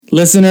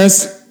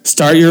Listeners,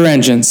 start your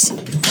engines.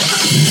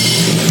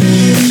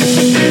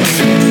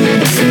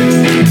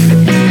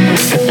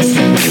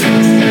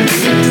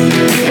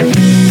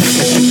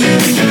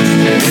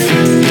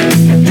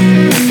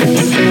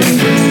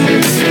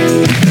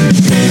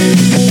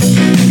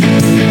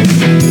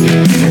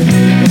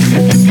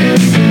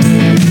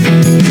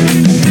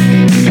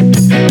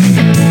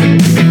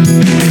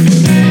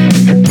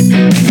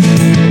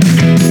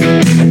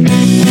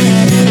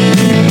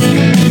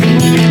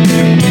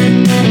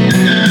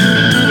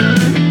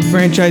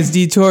 Franchise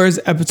Detours,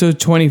 episode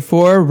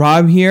 24.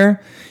 Rob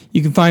here.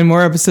 You can find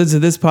more episodes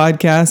of this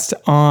podcast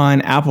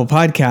on Apple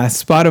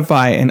Podcasts,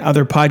 Spotify, and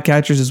other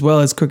podcatchers, as well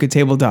as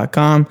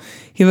crookedtable.com.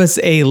 Give us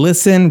a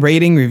listen,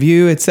 rating,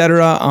 review,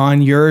 etc.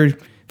 on your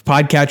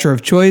podcatcher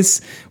of choice.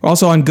 We're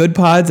also on Good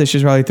Pods. I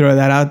should probably throw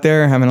that out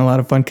there. Having a lot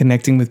of fun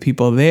connecting with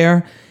people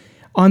there.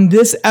 On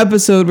this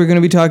episode, we're going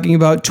to be talking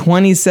about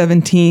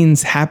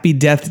 2017's Happy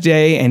Death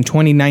Day and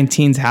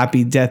 2019's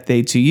Happy Death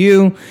Day to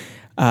You.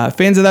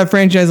 Fans of that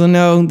franchise will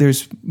know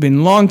there's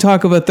been long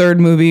talk of a third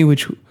movie,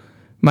 which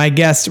my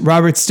guest,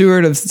 Robert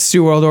Stewart of the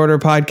Stu World Order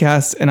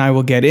podcast, and I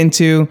will get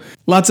into.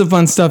 Lots of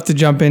fun stuff to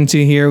jump into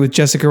here with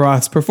Jessica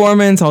Roth's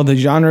performance, all the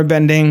genre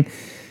bending,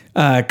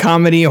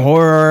 comedy,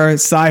 horror,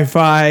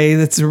 sci-fi.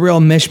 It's a real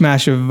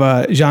mishmash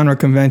of genre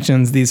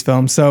conventions, these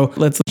films. So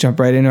let's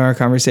jump right into our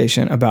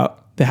conversation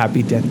about the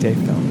Happy Death Day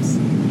films.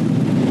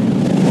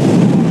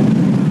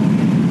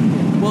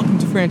 Welcome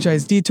to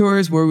Franchise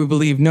Detours, where we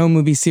believe no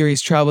movie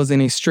series travels in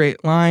a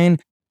straight line.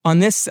 On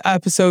this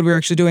episode, we're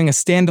actually doing a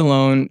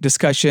standalone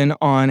discussion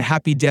on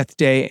Happy Death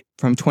Day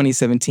from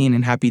 2017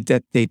 and Happy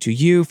Death Day to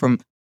You from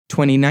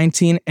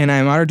 2019. And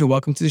I'm honored to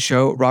welcome to the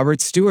show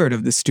Robert Stewart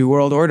of the Stu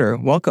World Order.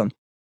 Welcome.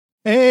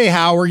 Hey,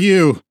 how are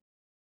you?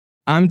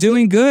 I'm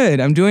doing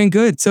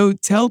good. So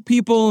tell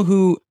people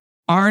who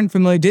aren't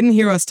familiar, didn't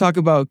hear us talk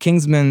about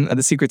Kingsman of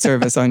the Secret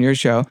Service on your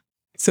show.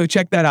 So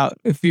check that out.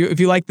 If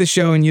you like the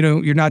show and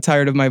you're not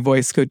tired of my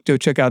voice, go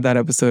check out that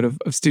episode of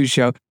Stu's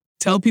show.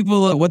 Tell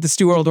people what the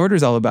Stu World Order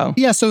is all about.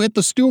 Yeah, so at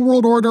the Stu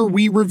World Order,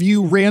 we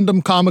review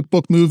random comic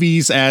book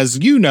movies, as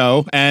you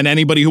know, and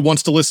anybody who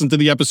wants to listen to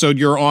the episode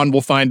you're on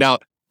will find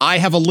out. I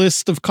have a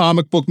list of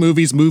comic book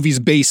movies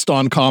based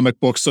on comic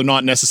books, so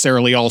not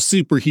necessarily all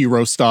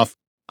superhero stuff.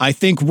 I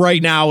think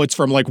right now it's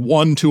from like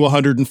 1 to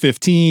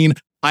 115.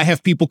 I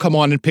have people come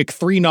on and pick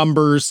 3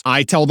 numbers.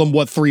 I tell them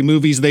what 3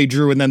 movies they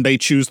drew, and then they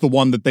choose the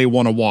one that they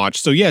want to watch.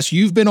 So yes,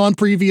 you've been on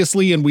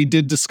previously, and we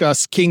did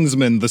discuss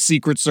Kingsman, The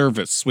Secret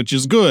Service, which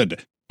is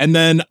good. And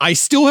then I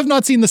still have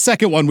not seen the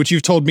second one, which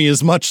you've told me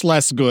is much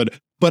less good.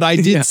 But I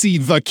did see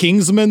The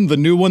Kingsman, the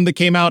new one that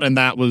came out, and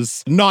that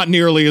was not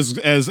nearly as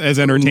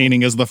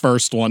entertaining as the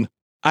first one.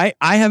 I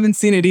haven't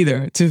seen it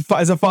either.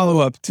 As a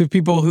follow-up to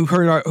people who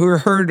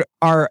heard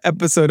our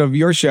episode of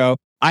your show,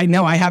 I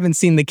know I haven't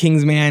seen The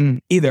Kingsman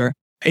either.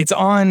 It's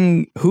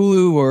on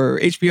Hulu or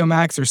HBO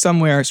Max or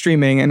somewhere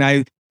streaming,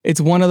 and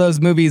it's one of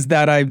those movies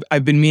that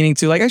I've been meaning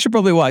to. Like, I should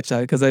probably watch that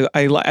because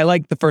I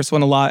like the first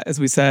one a lot, as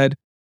we said,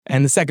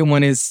 and the second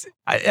one is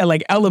I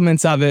like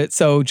elements of it.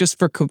 So just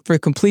for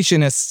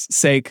completionist's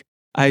sake,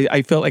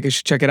 I felt like I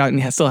should check it out,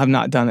 and I still have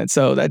not done it.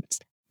 So that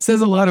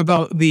says a lot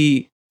about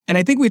and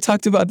I think we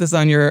talked about this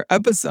on your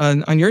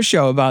episode on your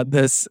show about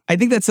this. I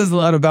think that says a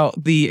lot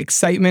about the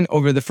excitement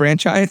over the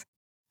franchise.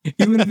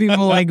 Even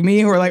people like me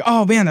who are like,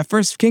 oh man, that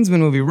first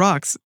Kingsman movie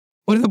rocks.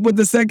 With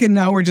the second,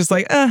 now we're just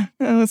like,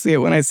 let's see it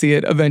when I see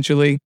it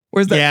eventually.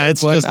 Where's that? Yeah,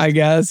 it's one, just, I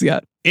guess. Yeah.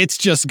 It's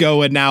just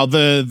going now.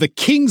 The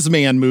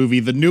Kingsman movie,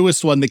 the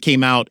newest one that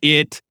came out,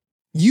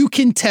 you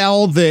can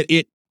tell that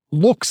it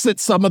looks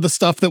at some of the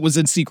stuff that was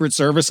in Secret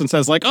Service and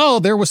says like, oh,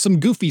 there was some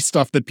goofy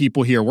stuff that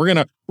people hear. We're going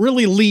to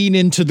really lean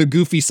into the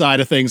goofy side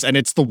of things. And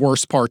it's the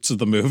worst parts of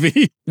the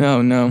movie.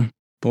 Oh, no.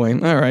 Boy.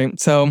 All right.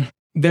 So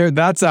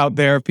that's out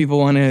there. If people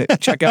want to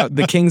check out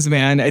The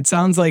Kingsman, it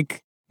sounds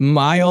like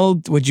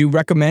mild. Would you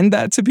recommend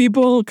that to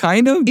people?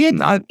 Kind of?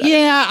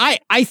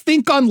 I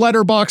think on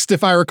Letterboxd,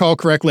 if I recall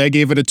correctly, I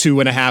gave it a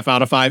 2.5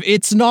 out of 5.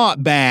 It's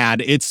not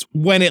bad. It's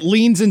when it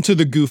leans into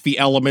the goofy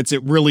elements,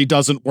 it really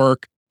doesn't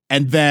work.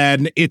 And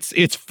then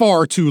it's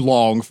far too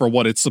long for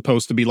what it's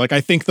supposed to be. Like,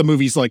 I think the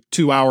movie's like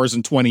 2 hours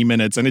and 20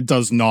 minutes, and it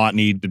does not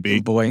need to be.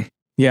 Oh boy.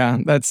 Yeah,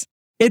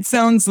 it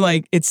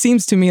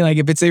seems to me like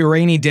if it's a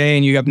rainy day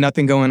and you have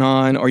nothing going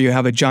on, or you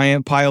have a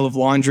giant pile of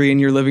laundry in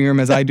your living room,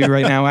 as I do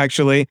right now,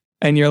 actually,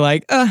 and you're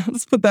like,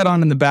 let's put that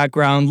on in the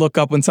background, look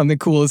up when something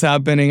cool is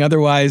happening.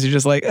 Otherwise, you're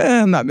just like,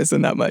 I'm not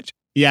missing that much.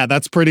 Yeah,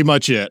 that's pretty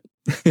much it.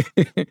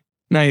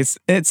 Nice.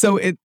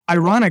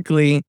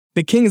 Ironically,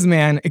 The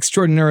Kingsman,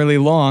 extraordinarily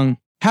long.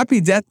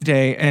 Happy Death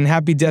Day and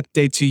Happy Death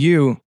Day to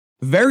You,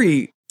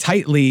 very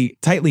tightly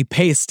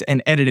paced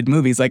and edited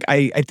movies. Like,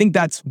 I think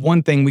that's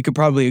one thing we could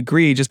probably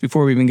agree just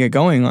before we even get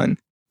going on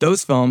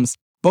those films.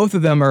 Both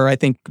of them are, I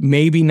think,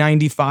 maybe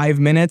 95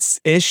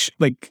 minutes-ish,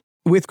 like,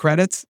 with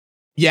credits.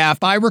 Yeah,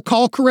 if I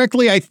recall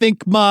correctly, I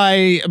think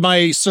my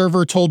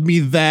server told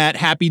me that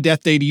Happy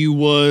Death Day to You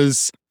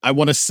was I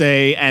want to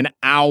say an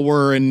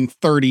hour and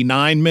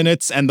 39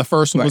 minutes, and the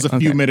first one was a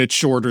few minutes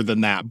shorter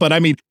than that. But I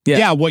mean,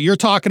 yeah, what you're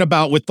talking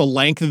about with the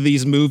length of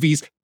these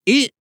movies,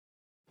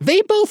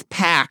 they both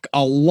pack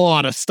a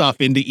lot of stuff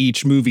into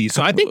each movie.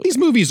 So I think these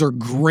movies are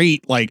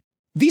great. Like,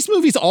 these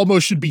movies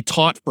almost should be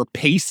taught for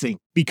pacing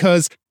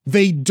because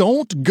they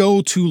don't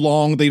go too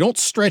long. They don't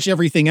stretch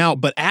everything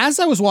out. But as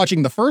I was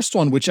watching the first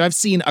one, which I've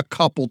seen a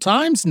couple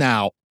times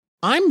now,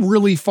 I'm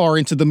really far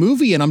into the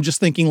movie and I'm just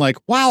thinking like,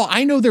 wow,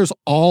 I know there's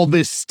all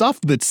this stuff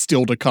that's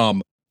still to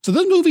come. So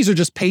those movies are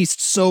just paced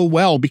so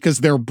well because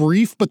they're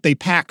brief, but they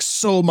pack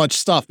so much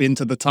stuff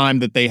into the time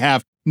that they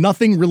have.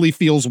 Nothing really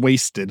feels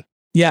wasted.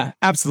 Yeah,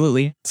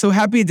 absolutely. So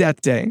Happy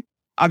Death Day.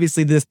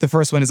 Obviously, the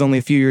first one is only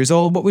a few years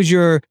old. What was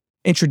your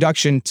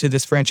introduction to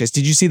this franchise?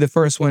 Did you see the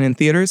first one in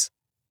theaters?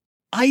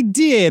 I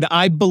did.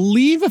 I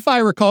believe, if I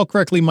recall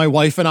correctly, my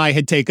wife and I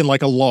had taken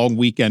like a long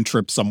weekend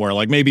trip somewhere.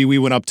 Like maybe we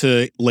went up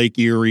to Lake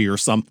Erie or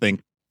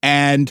something.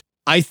 And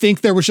I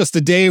think there was just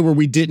a day where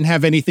we didn't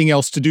have anything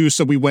else to do.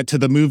 So we went to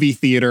the movie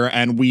theater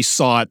and we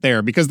saw it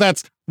there because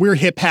we're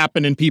hip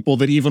happening people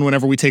that even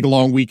whenever we take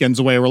long weekends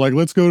away, we're like,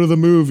 let's go to the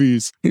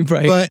movies.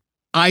 Right. But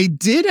I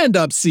did end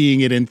up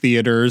seeing it in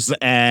theaters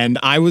and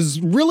I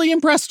was really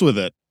impressed with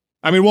it.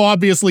 I mean, we'll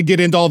obviously get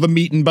into all the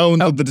meat and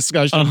bones of the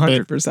discussion.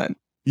 100%.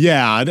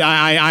 Yeah,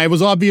 I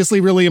was obviously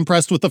really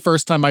impressed with the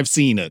first time I've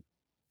seen it.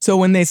 So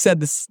when they said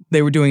this,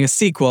 they were doing a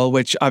sequel,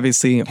 which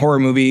obviously horror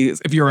movie,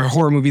 if you're a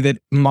horror movie that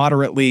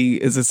moderately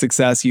is a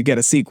success, you get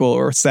a sequel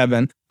or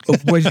 7.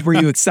 Were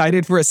you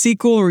excited for a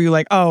sequel or were you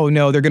like, oh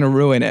no, they're going to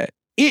ruin it?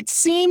 It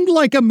seemed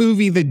like a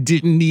movie that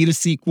didn't need a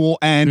sequel.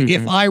 And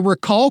if I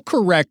recall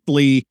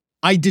correctly,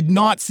 I did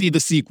not see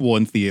the sequel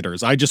in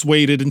theaters. I just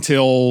waited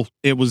until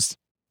it was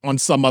on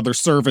some other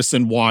service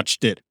and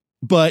watched it.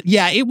 But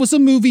yeah, it was a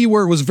movie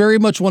where it was very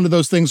much one of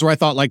those things where I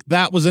thought like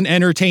that was an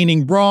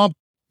entertaining romp.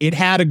 It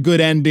had a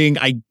good ending.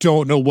 I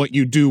don't know what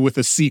you do with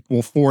a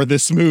sequel for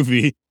this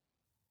movie.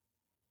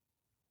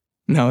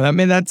 No, I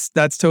mean, that's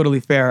totally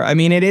fair. I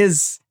mean, it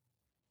is,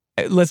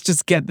 let's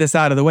just get this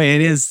out of the way.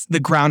 It is the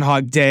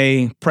Groundhog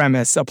Day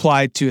premise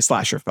applied to a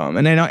slasher film.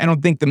 And I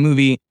don't think the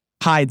movie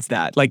hides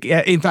that. Like,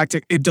 in fact,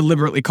 it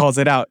deliberately calls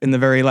it out in the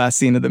very last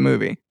scene of the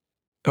movie.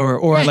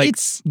 Or yeah, like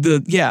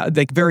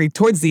like very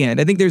towards the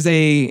end. I think there's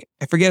I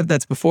forget if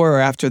that's before or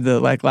after the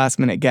like last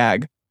minute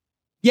gag.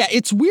 Yeah,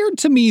 it's weird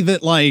to me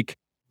that like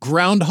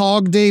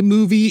Groundhog Day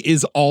movie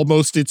is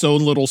almost its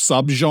own little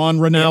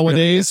subgenre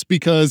nowadays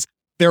because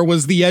there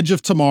was The Edge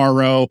of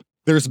Tomorrow,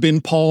 there's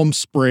been Palm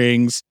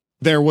Springs,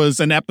 there was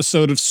an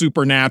episode of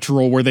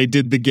Supernatural where they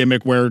did the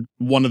gimmick where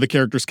one of the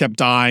characters kept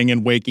dying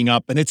and waking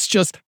up, and it's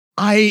just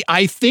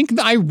I think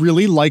that I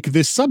really like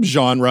this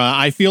subgenre.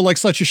 I feel like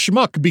such a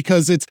schmuck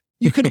because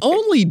you can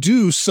only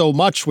do so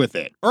much with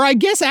it. Or I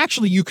guess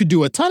actually you could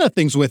do a ton of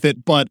things with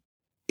it, but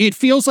it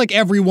feels like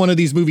every one of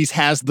these movies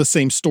has the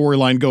same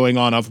storyline going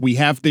on of we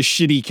have this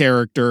shitty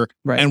character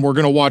and we're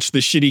going to watch the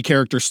shitty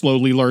character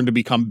slowly learn to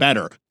become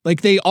better.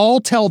 Like they all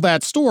tell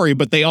that story,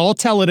 but they all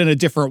tell it in a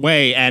different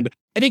way. And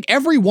I think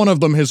every one of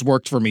them has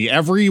worked for me.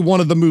 Every one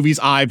of the movies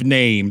I've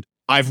named,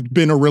 I've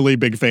been a really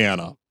big fan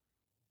of.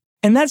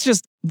 And that's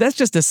just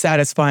a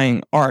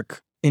satisfying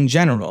arc in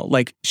general.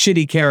 Like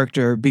shitty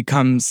character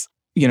becomes,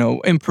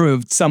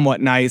 improved,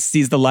 somewhat nice,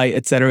 sees the light,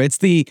 etc. It's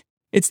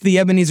the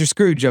Ebenezer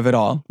Scrooge of it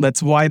all.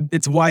 It's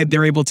why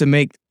they're able to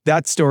make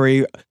that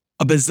story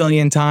a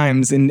bazillion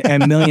times in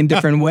a million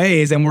different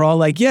ways. And we're all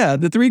like, yeah,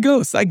 the 3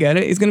 ghosts, I get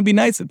it. He's going to be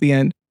nice at the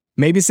end.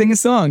 Maybe sing a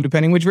song,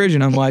 depending which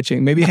version I'm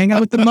watching. Maybe hang out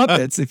with the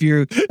Muppets if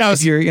you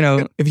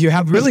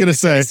have really good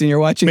taste and you're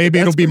watching. Maybe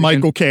it'll be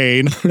Michael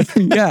Caine.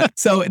 Yeah.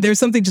 So there's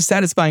something just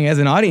satisfying as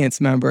an audience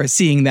member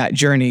seeing that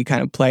journey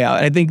kind of play out.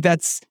 And I think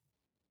that's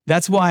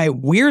why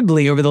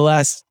weirdly over the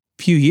last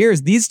few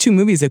years, these 2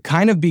 movies have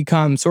kind of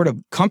become sort of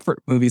comfort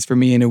movies for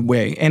me in a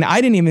way. And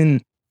I didn't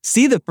even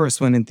see the first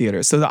one in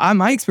theaters. So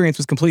my experience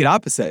was complete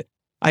opposite.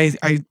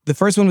 The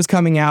first one was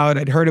coming out.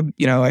 I'd heard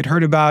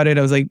about it.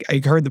 I was like, I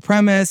heard the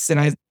premise and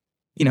it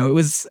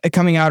was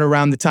coming out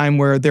around the time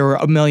where there were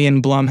a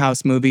million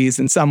Blumhouse movies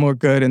and some were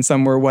good and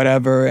some were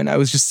whatever. And I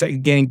was just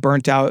getting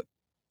burnt out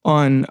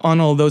on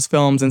all those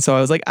films. And so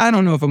I was like, I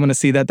don't know if I'm going to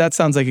see that. That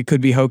sounds like it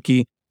could be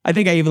hokey. I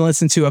think I even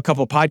listened to a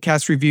couple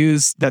podcast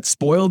reviews that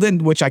spoiled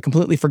it, which I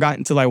completely forgot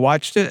until I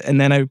watched it.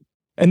 And then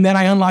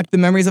I unlocked the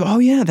memories of, oh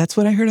yeah, that's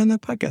what I heard on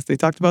that podcast. They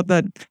talked about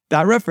that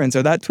reference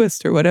or that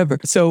twist or whatever.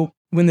 So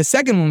when the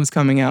second one was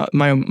coming out,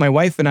 my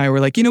wife and I were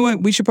like, you know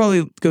what? We should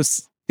probably go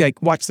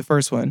watch the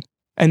first one.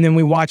 And then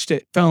we watched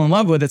it, fell in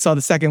love with it, saw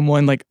the second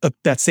one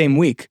that same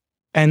week,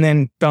 and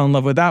then fell in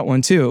love with that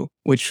one too,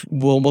 which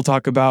we'll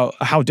talk about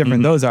how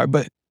different those are.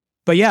 But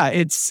yeah,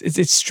 it's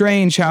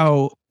strange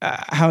how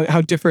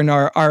different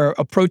our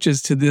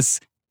approaches to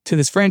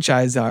this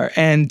franchise are.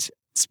 And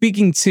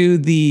speaking to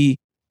the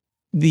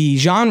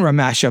genre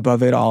mashup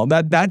of it all,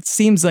 that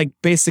seems like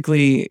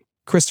basically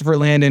Christopher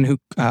Landon, who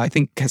I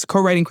think has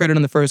co-writing credit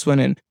on the first one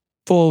and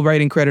full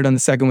writing credit on the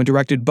second one,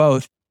 directed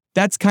both.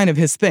 That's kind of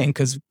his thing,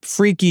 because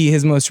Freaky,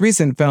 his most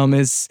recent film,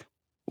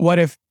 what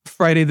if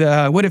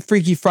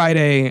Freaky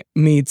Friday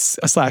meets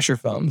a slasher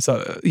film?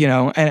 So,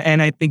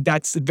 and I think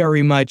that's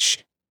very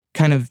much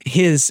kind of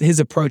his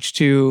approach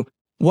to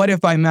what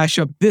if I mash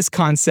up this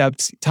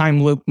concept,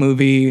 time loop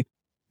movie,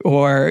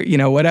 or,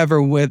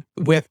 whatever with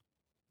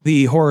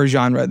the horror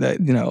genre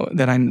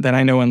that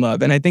I know and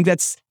love. And I think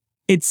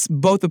it's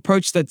both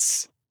approach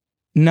that's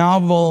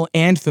novel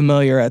and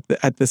familiar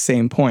at the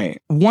same point.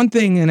 One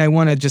thing, and I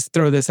want to just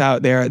throw this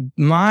out there,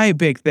 my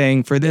big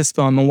thing for this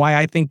film and why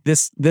I think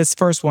this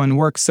first one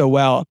works so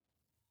well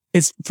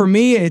is, for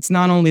me, it's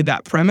not only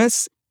that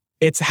premise,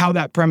 it's how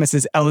that premise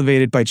is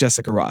elevated by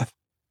Jessica Rothe.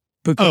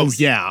 Because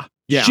she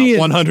is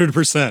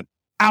 100%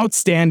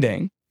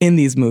 outstanding in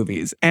these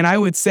movies. And I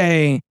would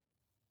say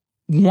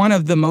one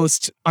of the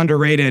most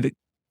underrated,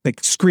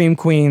 like, scream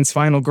queens,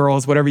 final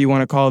girls, whatever you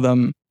want to call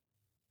them,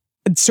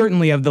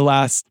 certainly of the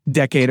last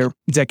decade or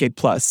decade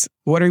plus.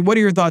 What are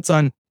your thoughts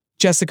on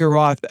Jessica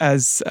Rothe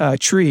as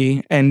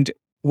Tree and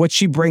what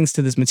she brings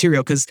to this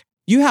material? Because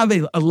you have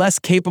a less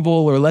capable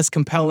or less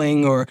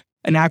compelling, or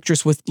an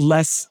actress with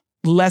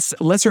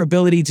lesser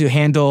ability to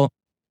handle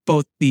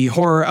both the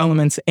horror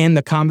elements and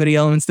the comedy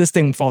elements. This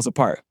thing falls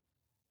apart.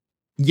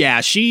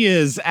 Yeah, she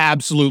is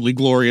absolutely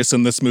glorious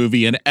in this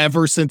movie. And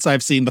ever since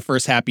I've seen the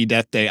first Happy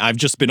Death Day, I've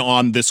just been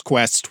on this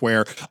quest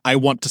where I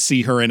want to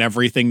see her in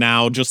everything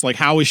now. Just like,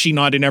 how is she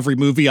not in every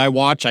movie I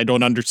watch? I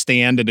don't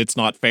understand, and it's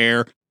not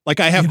fair. Like,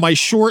 I have my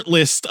short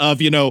list of,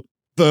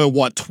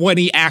 the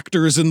 20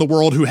 actors in the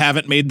world who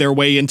haven't made their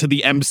way into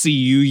the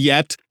MCU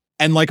yet.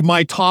 And like,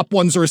 my top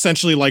ones are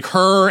essentially like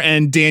her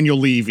and Daniel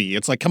Levy.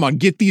 It's like, come on,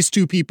 get these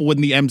two people in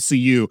the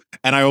MCU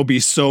and I will be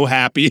so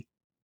happy.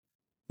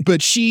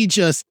 But she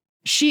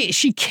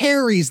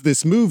carries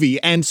this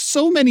movie, and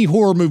so many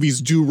horror movies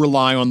do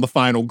rely on the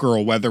final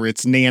girl, whether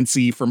it's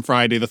Nancy from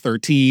Friday the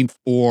 13th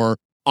or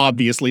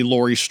obviously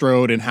Laurie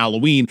Strode in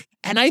Halloween.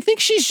 And I think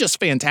she's just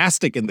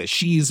fantastic in this.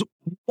 She's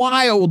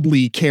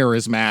wildly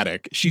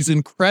charismatic. She's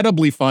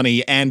incredibly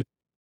funny. And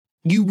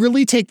you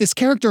really take this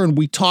character, and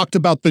we talked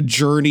about the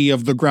journey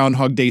of the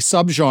Groundhog Day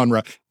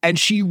subgenre, and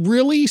she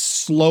really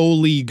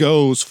slowly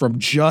goes from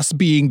just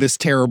being this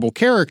terrible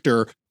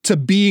character to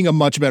being a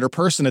much better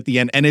person at the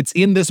end. And it's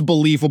in this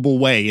believable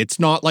way. It's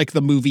not like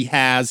the movie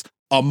has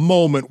a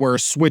moment where a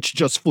switch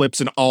just flips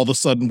and all of a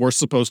sudden we're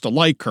supposed to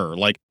like her.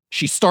 Like,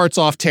 she starts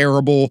off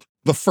terrible.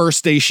 The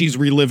first day she's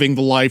reliving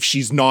the life,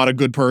 she's not a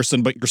good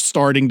person, but you're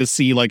starting to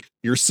see, like,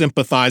 you're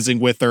sympathizing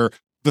with her.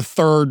 The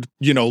third,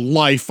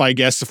 life, I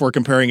guess, if we're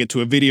comparing it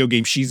to a video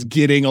game, she's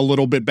getting a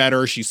little bit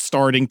better. She's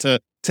starting to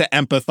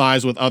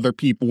empathize with other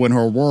people in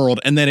her world.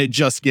 And then it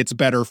just gets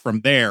better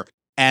from there.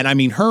 And I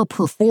mean, her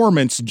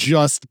performance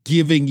just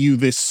giving you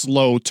this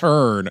slow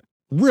turn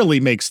really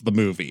makes the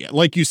movie.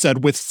 Like you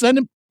said,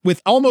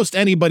 with almost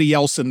anybody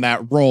else in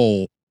that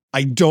role,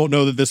 I don't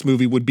know that this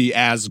movie would be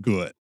as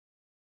good.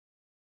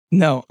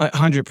 No,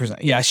 100%.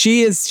 Yeah,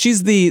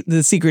 she's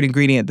the secret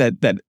ingredient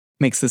that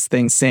makes this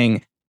thing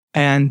sing.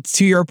 And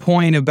to your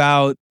point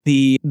about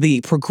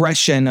the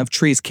progression of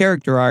Tree's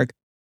character arc,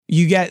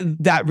 you get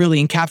that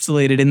really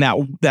encapsulated in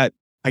that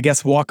I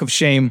guess walk of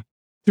shame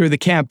through the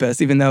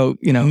campus, even though,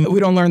 we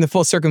don't learn the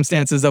full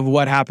circumstances of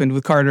what happened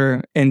with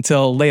Carter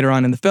until later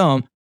on in the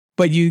film.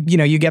 But you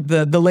get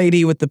the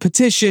lady with the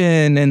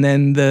petition, and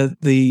then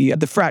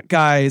the frat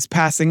guys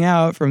passing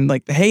out from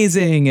like the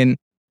hazing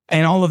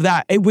and all of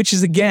that, which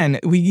is, again,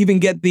 we even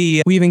get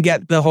the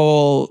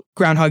whole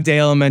Groundhog Day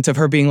element of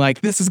her being like,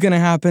 this is going to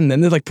happen.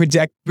 And they're like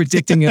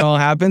predicting it all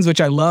happens,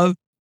 which I love.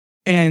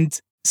 And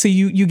so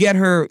you get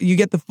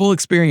the full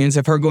experience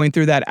of her going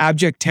through that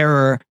abject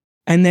terror.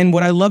 And then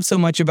what I love so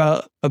much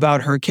about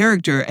her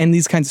character and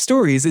these kinds of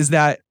stories is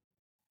that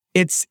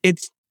it's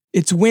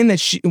when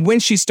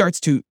she starts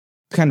to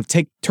kind of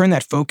turn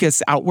that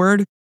focus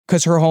outward,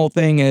 because her whole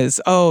thing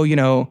is,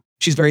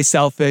 she's very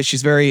selfish,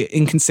 she's very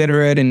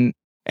inconsiderate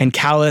and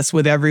callous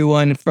with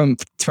everyone from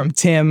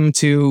Tim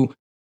to,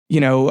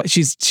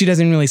 she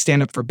doesn't really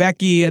stand up for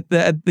Becky at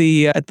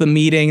the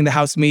meeting, the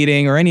house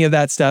meeting, or any of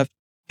that stuff.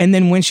 And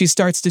then when she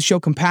starts to show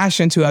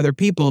compassion to other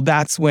people,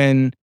 that's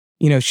when,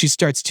 she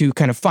starts to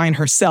kind of find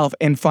herself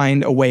and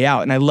find a way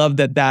out. And I love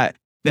that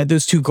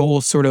those two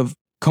goals sort of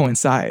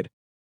coincide.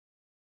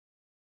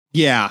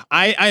 Yeah,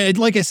 I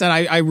like I said,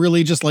 I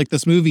really just like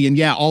this movie. And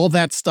yeah, all of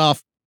that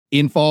stuff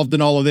involved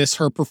in all of this,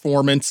 her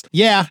performance.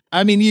 Yeah,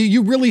 I mean,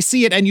 you really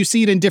see it, and you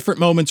see it in different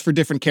moments for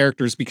different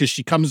characters, because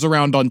she comes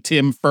around on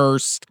Tim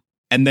first,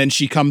 and then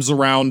she comes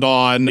around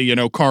on,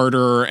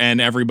 Carter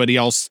and everybody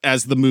else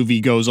as the movie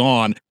goes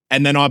on.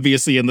 And then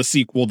obviously in the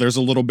sequel, there's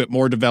a little bit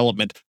more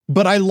development.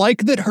 But I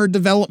like that her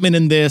development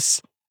in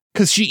this,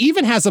 because she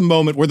even has a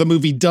moment where the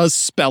movie does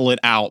spell it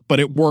out, but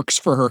it works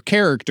for her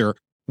character,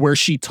 where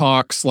she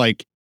talks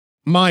like,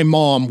 my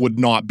mom would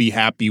not be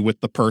happy with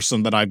the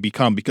person that I've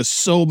become, because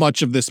so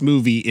much of this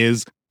movie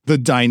is the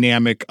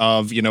dynamic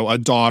of, a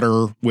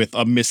daughter with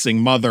a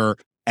missing mother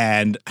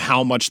and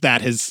how much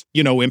that has,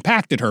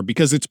 impacted her,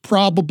 because it's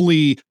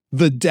probably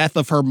the death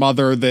of her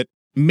mother that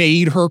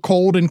made her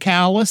cold and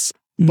callous.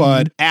 Mm-hmm.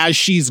 But as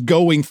she's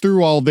going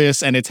through all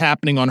this, and it's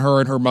happening on her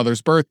and her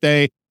mother's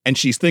birthday, and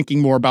she's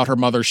thinking more about her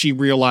mother, she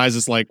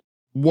realizes like,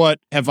 what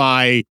have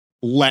I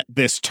let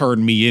this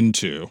turn me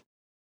into?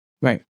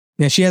 Right.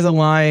 Yeah, she has a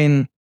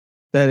line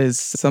that is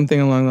something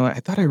along the line. I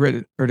thought I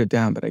wrote it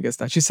down, but I guess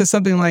not. She says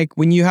something like,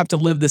 when you have to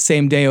live the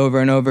same day over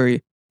and over,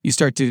 you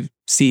start to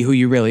see who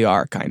you really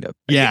are, kind of.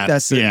 Yeah,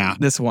 that's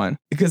this one.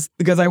 Because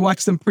I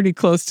watched them pretty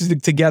close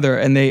together,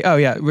 and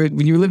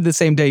when you live the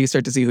same day, you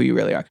start to see who you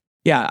really are.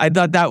 Yeah, I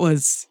thought that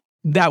was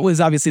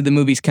obviously the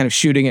movie's kind of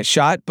shooting its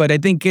shot, but I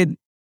think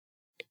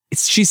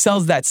she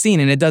sells that scene,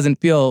 and it doesn't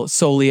feel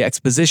solely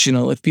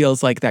expositional. It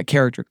feels like that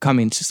character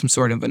coming to some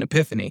sort of an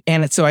epiphany.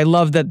 And so I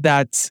love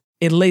that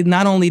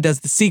not only does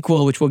the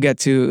sequel, which we'll get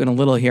to in a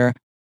little here,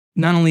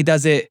 not only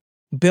does it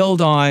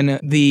build on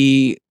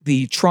the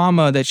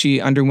trauma that she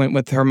underwent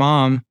with her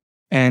mom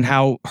and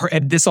how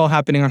this all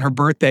happening on her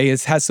birthday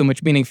has so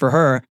much meaning for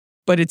her,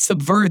 but it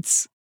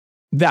subverts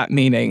that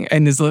meaning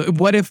and is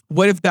what if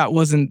that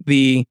wasn't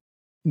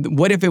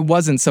what if it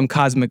wasn't some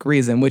cosmic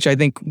reason, which I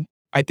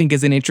think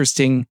is an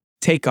interesting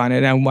take on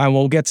it, and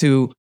we'll get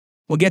to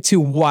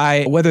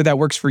why, whether that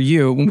works for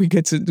you when we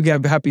get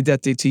Happy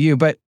Death Day to you.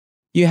 But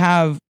you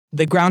have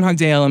the Groundhog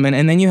Day element,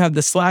 and then you have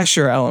the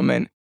slasher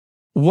element.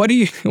 What do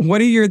you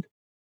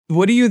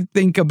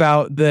think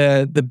about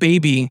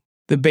the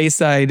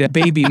Bayside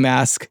baby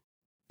mask?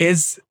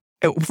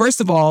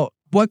 First of all,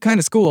 what kind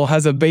of school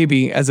has a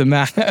baby as a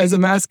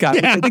mascot?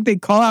 Yeah. I think they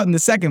call out in the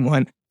second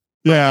one.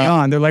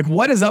 Yeah. They're like,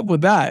 what is up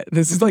with that?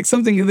 This is like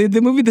something,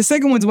 the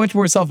second one's much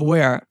more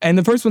self-aware, and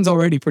the first one's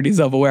already pretty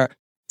self-aware.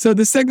 So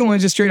the second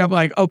one's just straight up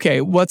like,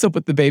 okay, what's up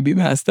with the baby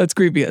mask? That's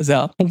creepy as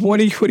hell. What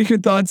are your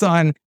thoughts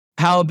on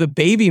how the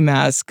baby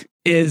mask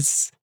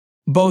is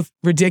both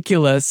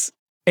ridiculous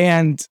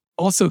and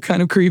also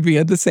kind of creepy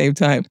at the same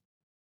time?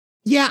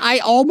 Yeah, I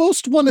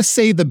almost want to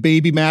say the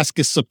baby mask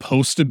is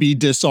supposed to be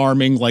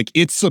disarming. Like,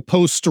 it's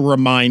supposed to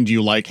remind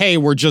you, like, hey,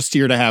 we're just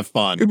here to have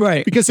fun.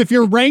 Right. Because if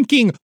you're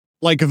ranking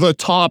like the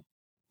top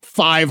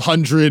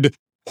 500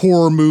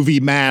 horror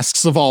movie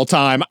masks of all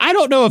time, I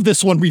don't know if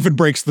this one even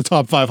breaks the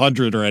top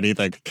 500 or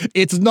anything.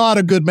 It's not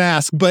a good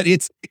mask, but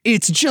it's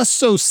just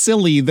so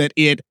silly that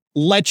it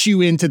lets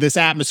you into this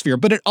atmosphere.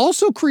 But it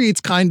also creates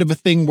kind of a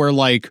thing where,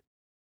 like,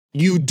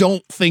 you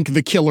don't think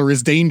the killer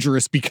is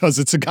dangerous because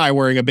it's a guy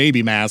wearing a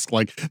baby mask.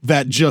 Like,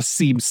 that just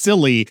seems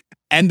silly.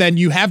 And then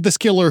you have this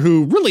killer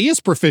who really is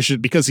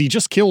proficient because he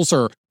just kills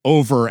her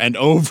over and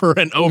over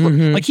and over.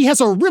 Mm-hmm. Like, he has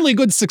a really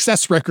good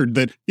success record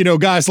that,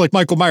 guys like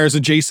Michael Myers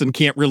and Jason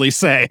can't really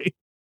say.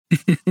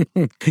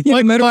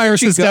 Michael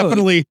Myers has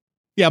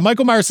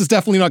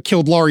definitely not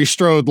killed Laurie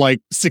Strode like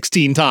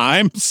 16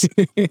 times.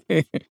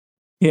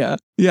 Yeah,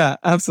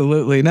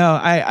 absolutely. No,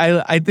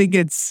 I think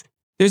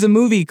there's a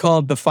movie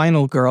called The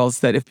Final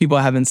Girls that if people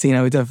haven't seen,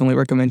 I would definitely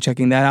recommend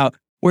checking that out,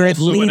 where it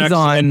leans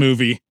on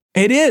movie.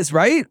 It is,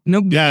 right?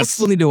 No, yes.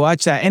 People need to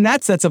watch that. And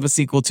that sets up a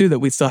sequel too that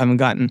we still haven't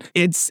gotten.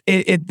 It's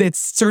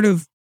sort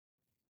of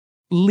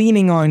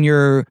leaning on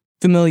your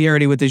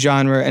familiarity with the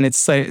genre, and it's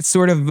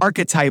sort of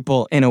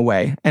archetypal in a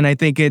way. And I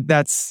think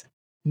that's,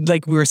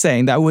 like we were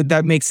saying,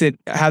 that makes it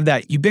have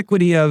that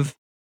ubiquity of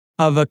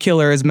a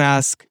killer's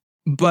mask,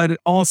 but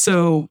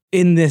also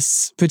in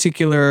this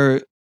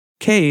particular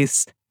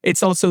case,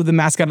 it's also the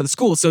mascot of the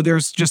school. So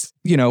there's just,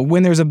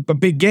 when there's a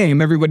big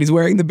game, everybody's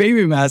wearing the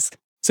baby mask.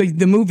 So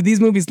these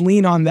movies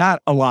lean on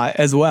that a lot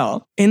as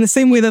well, in the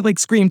same way that like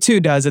Scream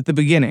 2 does at the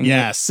beginning.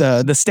 Yes,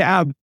 the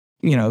stab,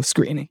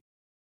 screening.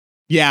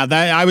 Yeah,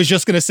 I was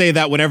just gonna say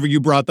that whenever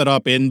you brought that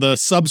up, in the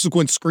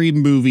subsequent Scream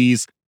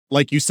movies,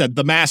 like you said,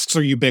 the masks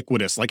are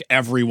ubiquitous. Like,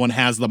 everyone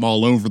has them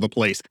all over the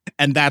place,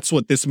 and that's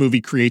what this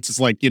movie creates. Is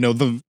like,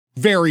 the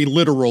very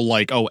literal,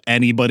 like, oh,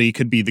 anybody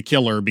could be the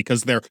killer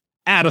because they're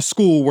at a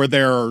school where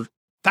there are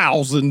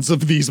thousands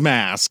of these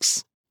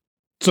masks.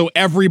 So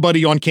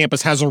everybody on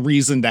campus has a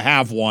reason to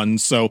have one.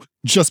 So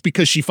just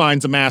because she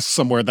finds a mask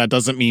somewhere, that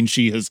doesn't mean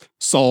she has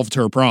solved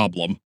her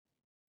problem.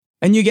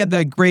 And you get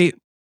that great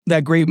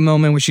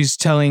moment where she's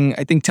telling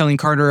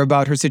Carter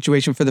about her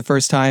situation for the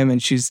first time, and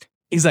he's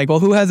like, well,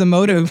 who has a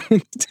motive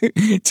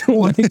to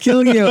want to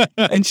kill you?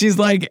 And she's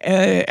like,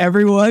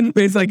 everyone.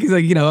 He's like,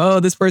 oh,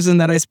 this person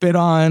that I spit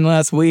on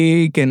last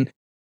week, and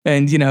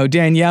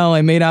Danielle,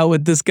 I made out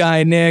with this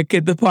guy Nick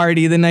at the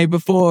party the night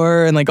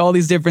before, and like all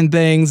these different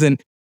things,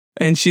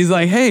 and she's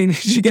like, hey,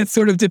 she gets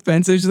sort of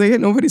defensive. She's like, hey,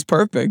 nobody's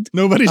perfect.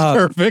 Nobody's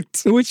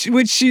perfect.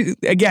 Which she,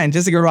 again,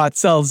 Jessica Roth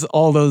sells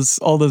all those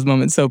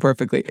moments so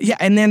perfectly. Yeah,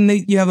 and then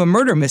you have a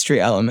murder mystery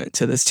element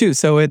to this too.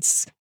 So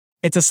it's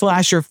a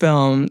slasher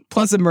film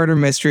plus a murder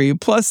mystery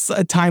plus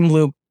a time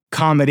loop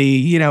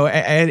comedy,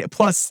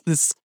 plus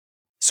this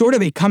sort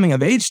of a coming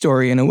of age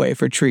story in a way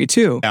for Tree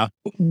too. Yeah.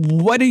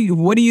 What do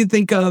you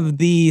think of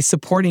the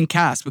supporting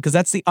cast? Because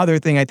that's the other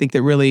thing I think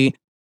that really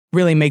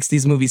makes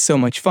these movies so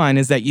much fun,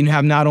 is that you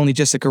have not only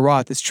Jessica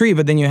Roth as Tree,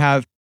 but then you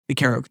have the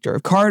character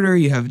of Carter,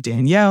 you have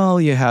Danielle,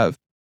 you have,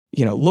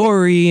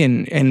 Laurie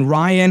and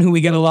Ryan, who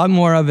we get a lot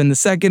more of in the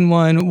second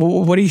one.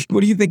 What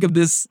do you think of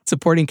this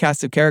supporting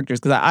cast of characters?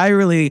 Because I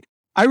really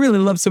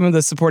love some of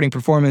the supporting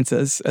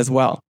performances as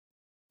well.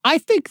 I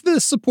think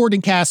the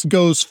supporting cast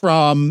goes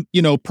from,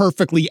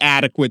 perfectly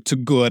adequate to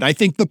good. I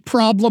think the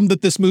problem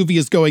that this movie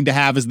is going to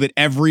have is that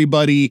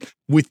everybody,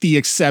 with the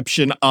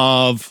exception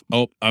of,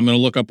 I'm going to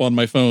look up on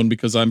my phone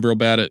because I'm real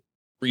bad at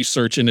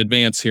research in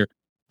advance here.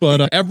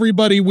 But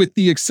everybody with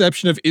the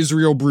exception of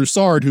Israel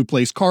Broussard, who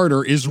plays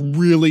Carter, is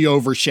really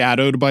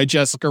overshadowed by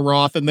Jessica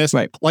Rothe in this.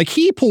 Right. Like,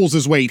 he pulls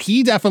his weight.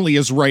 He definitely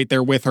is right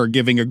there with her,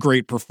 giving a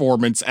great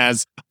performance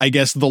as, I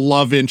guess, the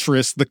love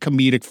interest, the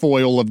comedic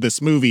foil of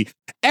this movie.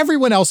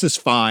 Everyone else is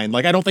fine.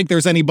 Like, I don't think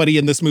there's anybody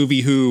in this movie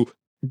who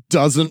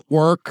doesn't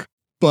work.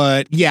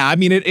 But yeah, I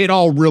mean, it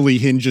all really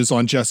hinges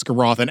on Jessica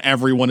Rothe, and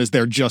everyone is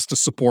there just to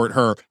support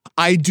her.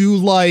 I do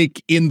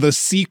like in the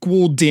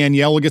sequel,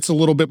 Danielle gets a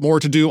little bit more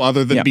to do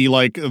other than be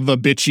like the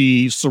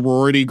bitchy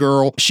sorority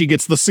girl. She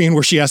gets the scene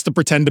where she has to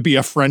pretend to be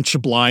a French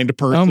blind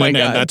person. Oh my God.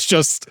 And that's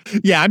just,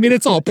 I mean,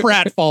 it's all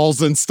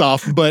pratfalls and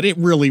stuff, but it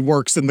really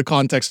works in the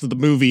context of the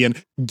movie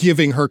and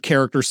giving her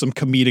character some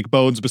comedic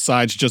bones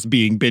besides just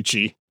being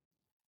bitchy.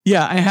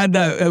 Yeah, I had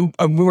that.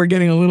 We're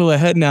getting a little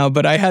ahead now,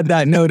 but I had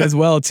that note as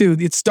well, too.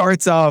 It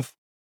starts off,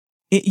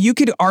 you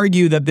could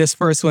argue that this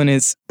first one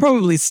is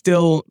probably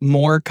still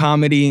more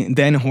comedy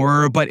than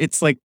horror, but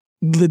it's like,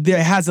 it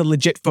has a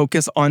legit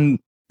focus on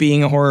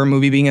being a horror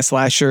movie, being a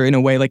slasher in a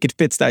way, like it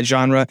fits that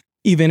genre,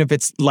 even if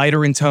it's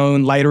lighter in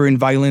tone, lighter in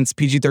violence,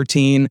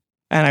 PG-13.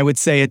 And I would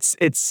say it's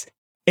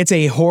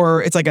a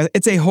horror,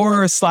 it's a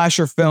horror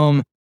slasher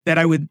film that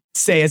I would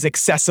say is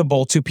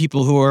accessible to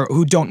people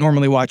who don't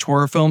normally watch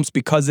horror films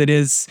because it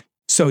is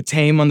so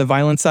tame on the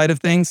violent side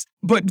of things.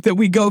 But that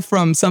we go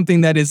from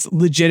something that is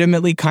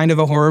legitimately kind of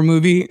a horror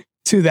movie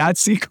to that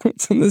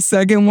sequence in the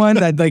second one,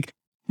 that like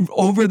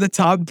over the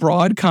top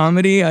broad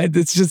comedy. It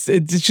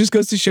just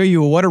goes to show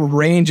you what a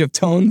range of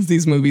tones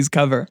these movies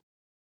cover.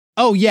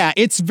 Oh yeah,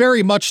 it's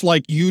very much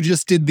like you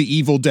just did the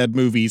Evil Dead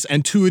movies,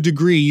 and to a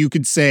degree you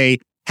could say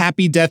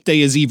Happy Death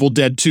Day is Evil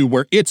Dead 2,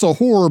 where it's a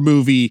horror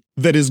movie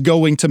that is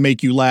going to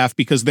make you laugh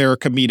because there are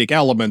comedic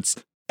elements.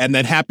 And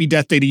then Happy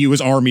Death Day to You is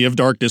Army of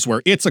Darkness,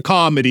 where it's a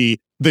comedy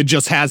that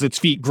just has its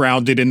feet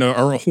grounded in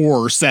a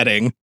horror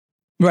setting.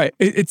 Right.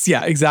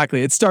 Yeah,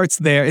 exactly. It starts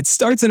there. It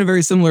starts in a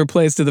very similar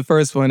place to the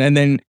first one and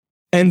then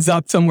ends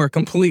up somewhere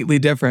completely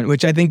different,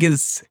 which I think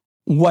is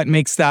what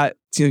makes that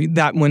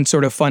one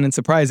sort of fun and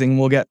surprising.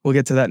 We'll get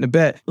to that in a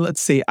bit. Let's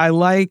see. I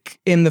like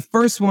in the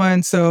first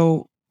one,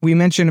 so we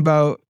mentioned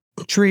about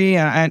Tree,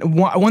 and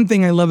one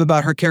thing I love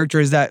about her character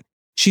is that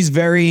she's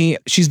very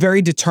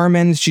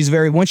determined.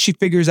 Once she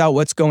figures out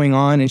what's going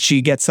on and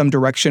she gets some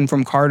direction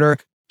from Carter,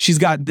 she's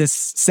got this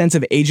sense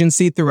of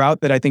agency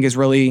throughout that I think is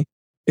really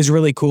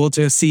cool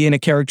to see in a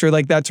character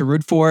like that, to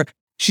root for.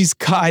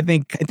 I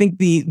think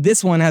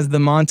this one has the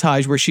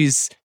montage where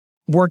she's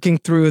working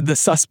through the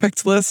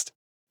suspects list.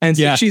 And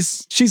so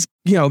she's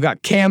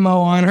got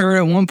camo on her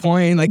at one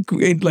point,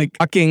 like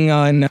fucking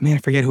on, I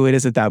forget who it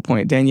is at that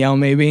point. Danielle,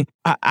 maybe.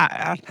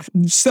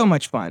 So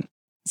much fun.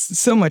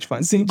 So much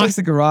fun. Seeing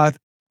Jessica Rothe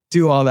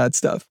do all that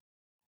stuff.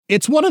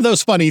 It's one of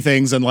those funny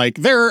things, and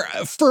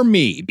for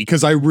me,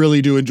 because I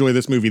really do enjoy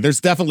this movie, there's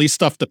definitely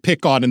stuff to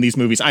pick on in these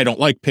movies. I don't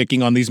like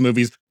picking on these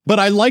movies, but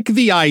I like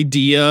the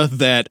idea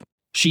that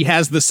she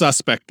has the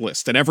suspect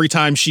list, and every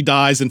time she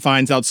dies and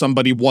finds out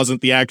somebody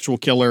wasn't the actual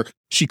killer,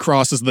 she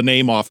crosses the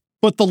name off.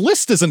 But the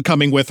list isn't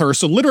coming with her,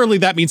 so literally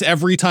that means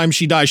every time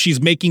she dies,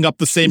 she's making up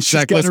the same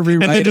checklist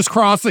and then just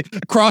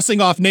crossing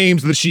off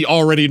names that she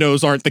already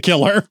knows aren't the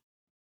killer.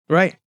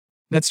 Right.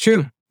 That's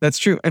true.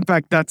 In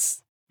fact,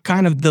 that's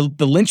kind of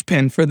the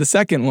linchpin for the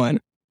second one,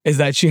 is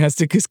that she has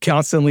to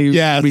constantly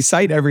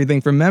recite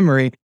everything from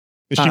memory.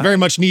 She very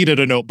much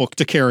needed a notebook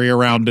to carry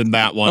around in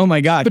that one. Oh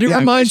my God. But it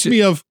reminds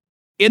me of,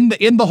 in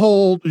the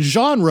whole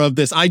genre of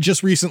this, I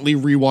just recently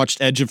rewatched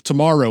Edge of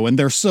Tomorrow, and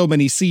there's so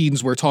many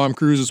scenes where Tom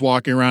Cruise is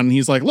walking around and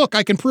he's like, look,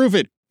 I can prove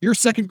it. Your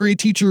second grade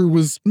teacher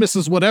was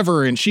Mrs.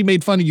 Whatever, and she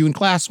made fun of you in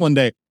class one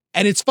day.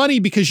 And it's funny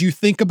because you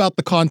think about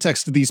the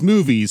context of these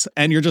movies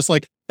and you're just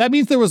like, that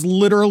means there was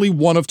literally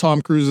one of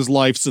Tom Cruise's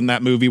lives in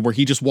that movie where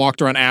he just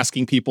walked around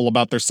asking people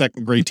about their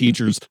second grade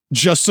teachers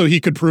just so he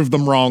could prove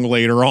them wrong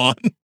later on.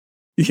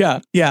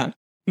 Yeah.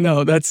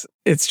 No,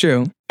 it's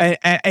true.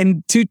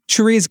 And to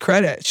Cherie's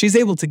credit, she's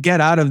able to get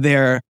out of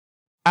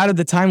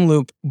the time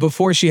loop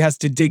before she has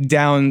to dig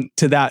down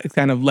to that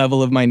kind of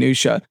level of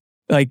minutia.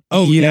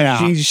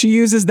 She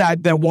uses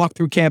that walk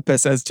through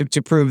campus as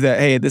to prove that,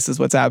 hey, this is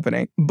what's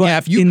happening.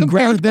 But if you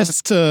compare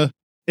this to,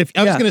 if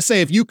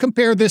you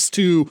compare this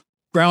to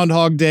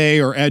Groundhog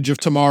Day or Edge of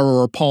Tomorrow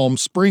or Palm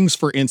Springs,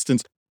 for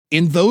instance,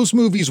 in those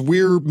movies,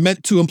 we're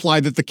meant to imply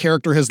that the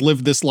character has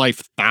lived this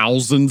life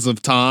thousands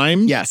of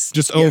times. Yes.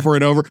 Just over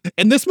and over.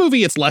 In this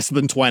movie, it's less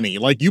than 20.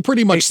 Like, you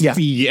pretty much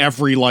see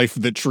every life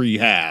that Tree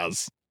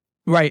has.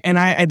 Right. And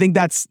I think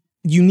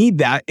you need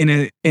that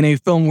in a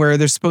film where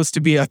there's supposed to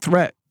be a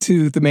threat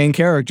to the main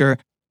character,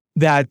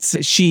 that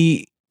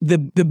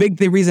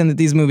the reason that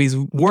these movies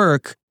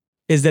work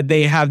is that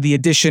they have the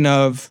addition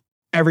of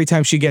every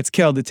time she gets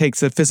killed, it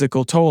takes a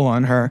physical toll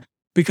on her.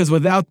 Because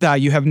without that,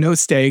 you have no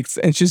stakes,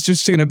 and she's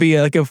just going to be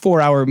like a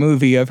 4-hour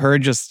movie of her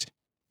just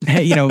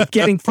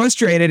getting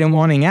frustrated and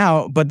wanting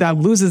out, but that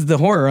loses the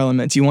horror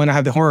elements. You want to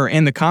have the horror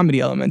and the comedy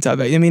element of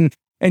it. I mean,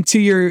 and to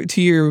your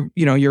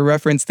your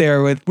reference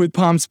there with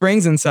Palm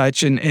Springs and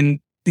such, and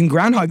in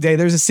Groundhog Day,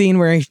 there's a scene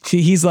where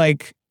he's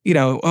like,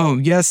 oh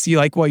yes, you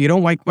like you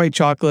don't like white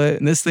chocolate,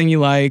 and this thing you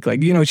like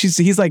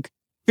he's like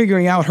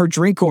figuring out her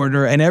drink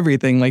order and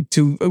everything, like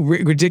to a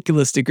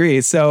ridiculous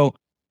degree. So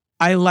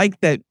I like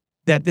that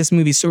this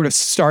movie sort of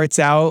starts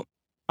out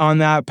on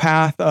that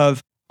path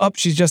of,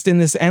 she's just in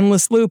this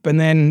endless loop. And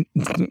then,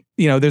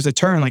 there's a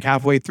turn like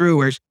halfway through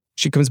where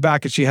she comes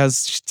back and she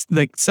has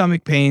like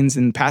stomach pains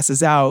and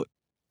passes out.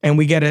 And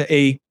we get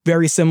a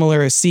very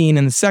similar scene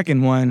in the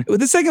second one. With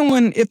the second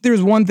one, if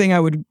there's one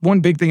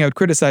big thing I would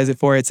criticize it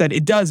for, it's that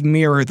it does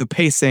mirror the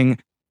pacing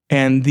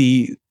and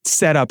the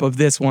setup of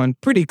this one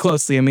pretty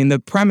closely. I mean, the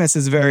premise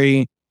is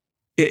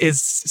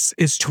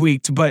is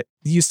tweaked, but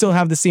you still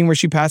have the scene where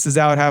she passes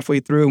out halfway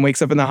through and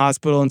wakes up in the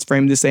hospital and it's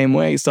framed the same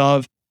way. You still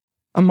have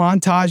a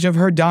montage of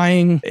her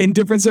dying in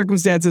different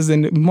circumstances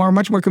and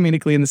much more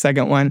comedically in the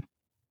second one.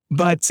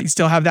 But you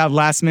still have that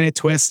last minute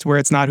twist where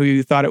it's not who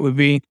you thought it would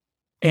be.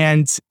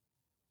 And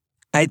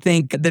I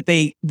think that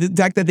the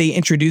fact that they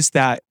introduced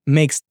that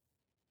makes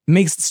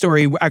the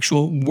story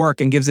actual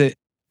work and gives it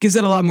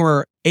a lot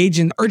more age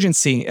and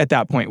urgency at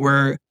that point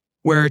where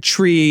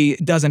Tree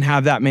doesn't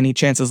have that many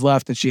chances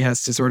left and she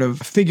has to sort of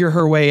figure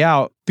her way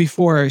out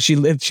before she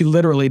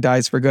literally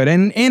dies for good.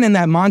 And in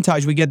that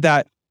montage, we get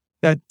that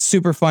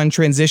super fun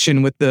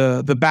transition with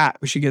the bat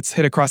where she gets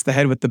hit across the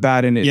head with the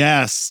bat and it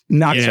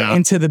knocks her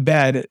into the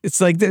bed. It's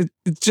like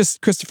it's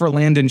just Christopher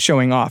Landon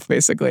showing off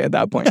basically at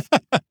that point.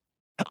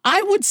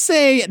 I would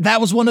say that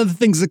was one of the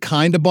things that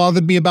kind of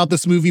bothered me about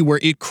this movie, where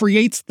it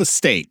creates the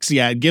stakes.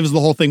 Yeah, it gives the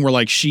whole thing where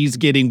like she's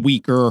getting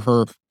weaker,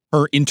 her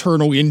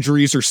internal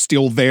injuries are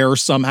still there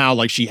somehow,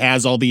 like she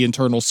has all the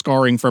internal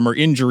scarring from her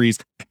injuries.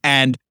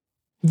 And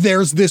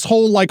there's this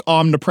whole like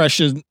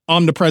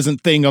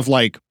omnipresent thing of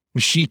like,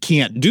 she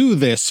can't do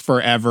this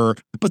forever,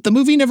 but the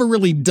movie never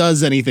really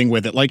does anything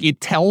with it. Like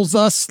it tells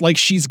us like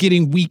she's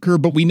getting weaker,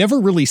 but we never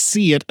really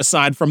see it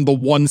aside from the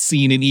one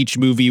scene in each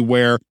movie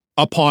where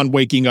upon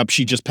waking up,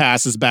 she just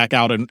passes back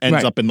out and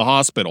ends up in the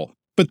hospital.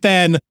 But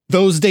then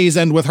those days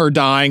end with her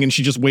dying and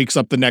she just wakes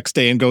up the next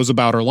day and goes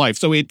about her life.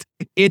 So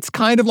it's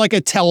kind of like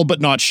a tell but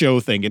not show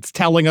thing. It's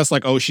telling us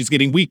like, oh, she's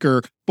getting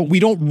weaker, but we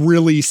don't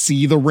really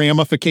see the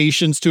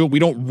ramifications to it. We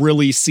don't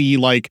really see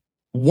like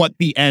what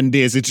the end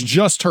is. It's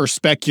just her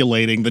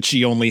speculating that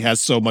she only has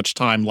so much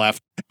time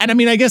left. And I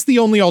mean, I guess the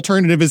only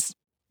alternative is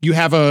you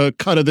have a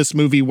cut of this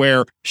movie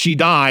where she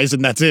dies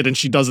and that's it, and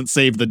she doesn't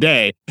save the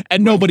day.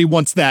 And nobody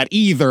wants that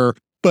either.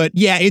 But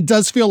yeah, it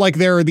does feel like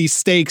there are these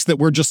stakes that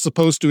we're just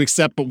supposed to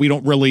accept, but we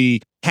don't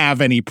really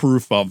have any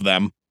proof of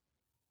them.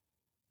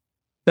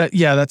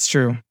 That's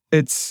true.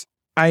 It's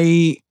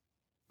I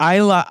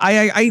know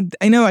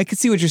I can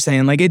see what you're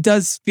saying. Like it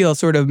does feel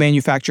sort of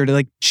manufactured.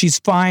 Like she's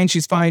fine.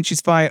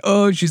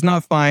 Oh, she's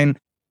not fine.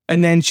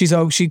 And then she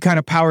kind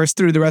of powers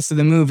through the rest of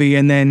the movie.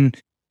 And then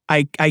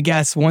I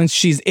guess once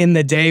she's in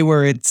the day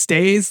where it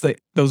stays, like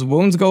those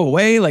wounds go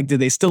away. Like, do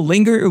they still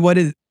linger or what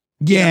is?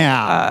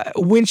 Yeah.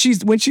 When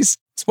she's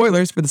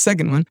spoilers for the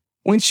second one,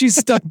 when she's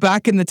stuck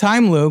back in the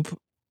time loop,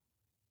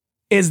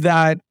 is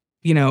that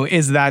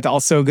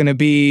also going to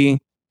be?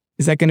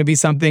 Is that going to be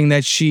something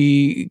that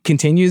she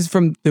continues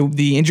from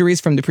the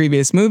injuries from the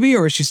previous movie,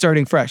 or is she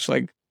starting fresh?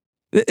 Like,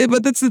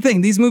 but that's the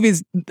thing. These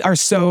movies are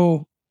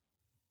so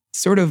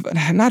sort of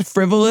not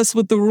frivolous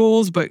with the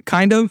rules, but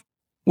kind of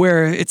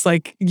where it's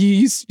like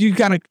you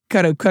kind of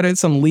cut it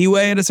some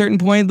leeway at a certain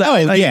point.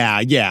 Like,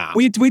 yeah.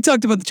 We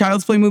talked about the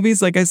Child's Play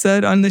movies, like I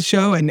said on this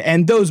show,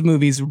 and those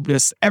movies,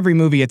 just every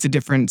movie, it's a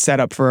different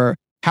setup for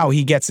how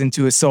he gets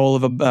into a soul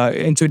of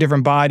into a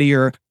different body,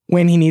 or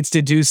when he needs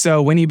to do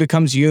so, when he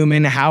becomes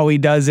human, how he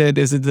does it.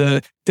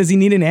 Does he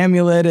need an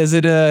amulet? Is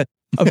it a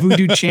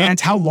voodoo chant?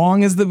 How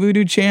long is the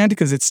voodoo chant?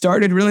 Because it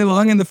started really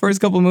long in the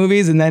first couple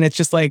movies, and then it's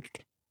just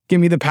like,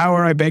 give me the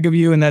power, I beg of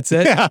you, and that's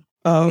it. Yeah.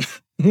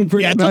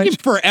 It took him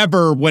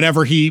forever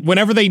whenever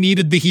they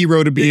needed the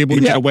hero to be able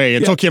to get away.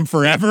 It took him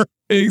forever.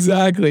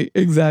 Exactly.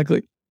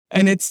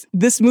 And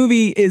this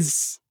movie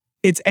it's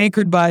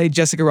anchored by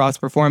Jessica Rothe's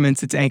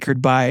performance. It's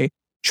anchored by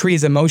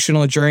Tree's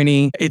emotional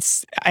journey.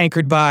 It's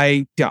anchored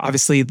by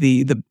obviously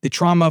the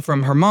trauma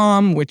from her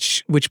mom,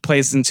 which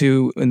plays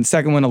into in the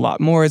second one a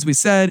lot more, as we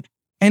said.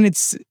 And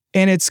it's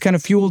kind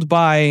of fueled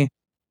by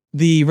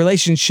the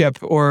relationship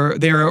or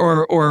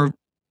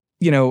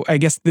I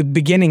guess the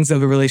beginnings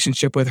of the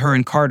relationship with her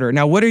and Carter.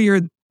 Now, what are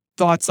your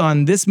thoughts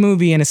on this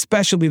movie, and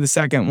especially the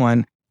second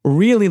one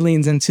really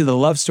leans into the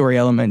love story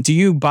element? Do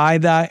you buy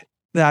that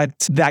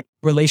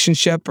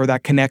relationship or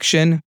that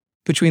connection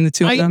between the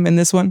two of them in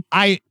this one?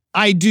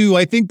 I do.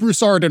 I think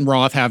Broussard and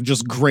Roth have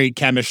just great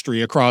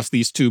chemistry across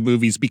these two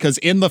movies, because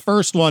in the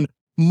first one,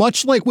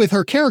 much like with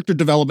her character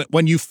development,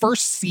 when you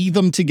first see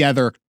them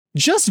together,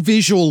 just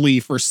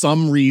visually for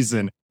some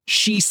reason,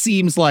 she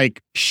seems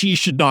like she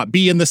should not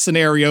be in the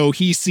scenario.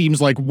 He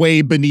seems like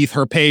way beneath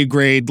her pay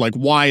grade. Like,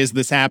 why is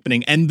this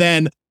happening? And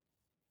then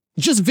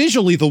just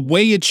visually, the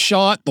way it's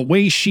shot, the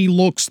way she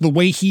looks, the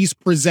way he's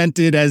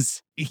presented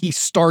as he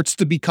starts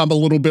to become a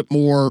little bit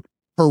more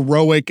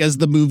heroic as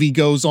the movie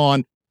goes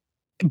on.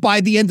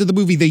 By the end of the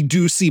movie, they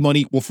do seem on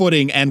equal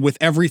footing, and with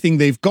everything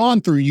they've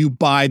gone through, you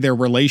buy their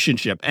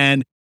relationship.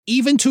 And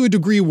even to a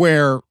degree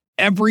where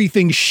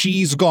everything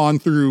she's gone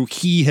through,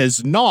 he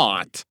has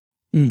not,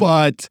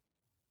 but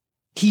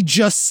he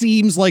just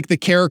seems like the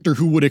character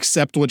who would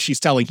accept what she's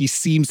telling. He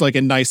seems like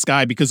a nice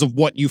guy because of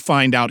what you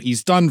find out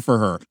he's done for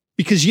her.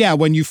 Because, yeah,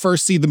 when you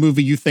first see the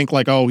movie, you think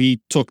like, oh, he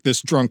took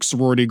this drunk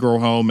sorority girl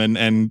home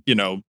and you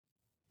know,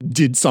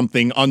 did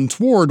something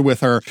untoward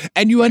with her.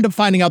 And you end up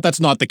finding out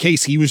that's not the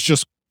case. He was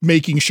just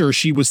making sure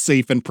she was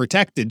safe and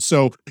protected.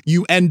 So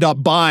you end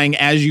up buying,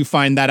 as you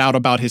find that out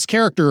about his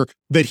character,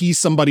 that he's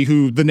somebody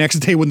who the next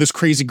day when this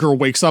crazy girl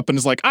wakes up and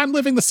is like, I'm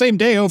living the same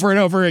day over and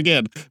over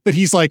again, that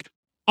he's like,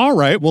 all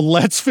right, well,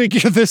 let's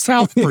figure this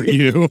out for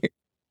you.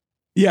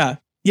 Yeah,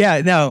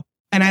 no.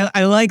 And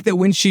I like that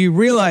when she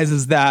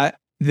realizes that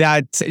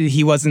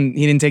he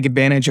didn't take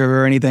advantage of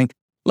her or anything.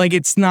 Like,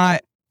 it's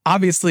not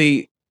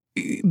obviously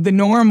the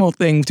normal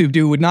thing to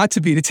do would not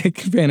to be to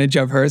take advantage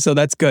of her. So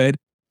that's good.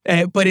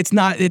 But it's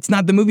not,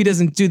 the movie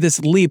doesn't do this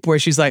leap where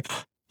she's like,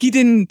 he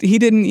didn't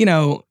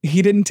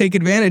take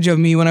advantage of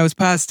me when I was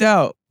passed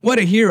out. What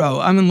a hero.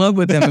 I'm in love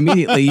with him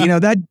immediately.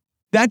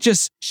 That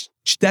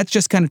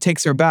just kind of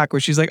takes her back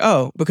where she's like,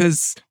 oh,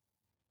 because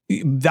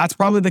that's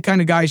probably the kind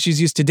of guy she's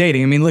used to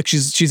dating. I mean, look,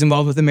 she's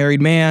involved with a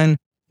married man.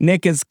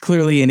 Nick is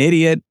clearly an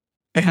idiot.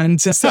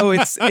 And so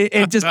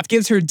it just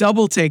gives her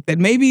double take that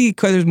maybe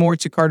because there's more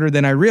to Carter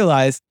than I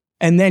realized.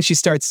 And then she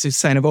starts to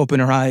kind of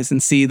open her eyes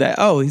and see that,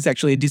 oh, he's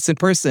actually a decent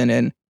person.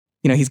 And,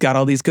 he's got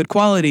all these good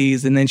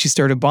qualities. And then she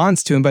started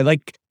bonds to him. But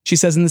like she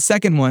says in the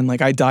second one,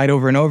 like, I died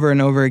over and over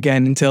and over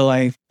again until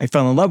I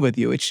fell in love with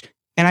you,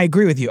 and I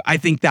agree with you. I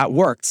think that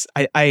works.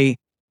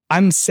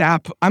 I'm a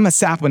sap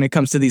when it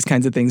comes to these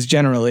kinds of things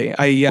generally.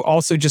 I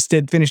also just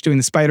finish doing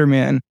the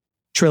Spider-Man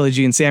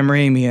trilogy and Sam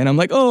Raimi, and I'm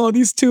like, oh,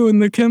 these two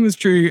and the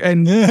chemistry.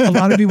 And a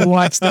lot of people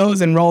watch those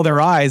and roll their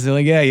eyes. They're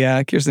like,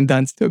 yeah, Kirsten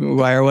Dunst, Tobey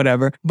Maguire,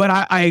 whatever. But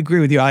I agree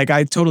with you. Like,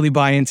 I totally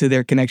buy into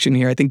their connection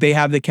here. I think they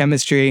have the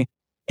chemistry,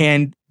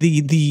 and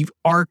the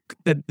arc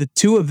that the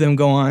two of them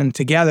go on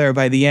together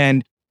by the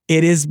end,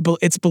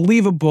 it's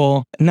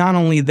believable. Not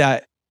only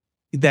that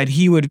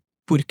he would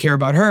care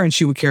about her and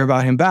she would care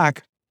about him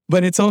back,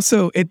 but it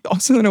also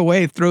in a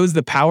way throws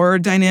the power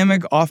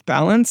dynamic off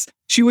balance.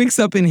 She wakes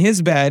up in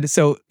his bed,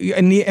 so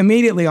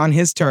immediately on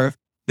his turf.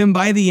 Then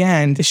by the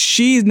end,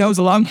 she knows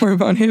a lot more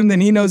about him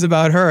than he knows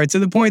about her, to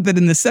the point that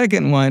in the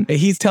second one,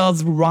 he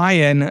tells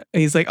Ryan,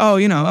 he's like,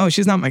 oh,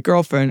 she's not my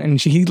girlfriend.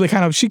 And she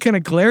kind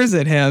of glares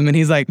at him, and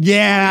he's like,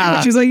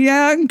 yeah. She's like,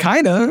 yeah,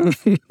 kind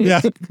of.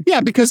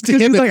 Yeah, because to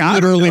him, it's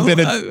literally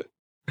been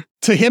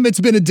to him, it's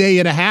been a day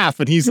and a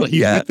half, and he's with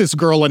this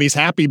girl and he's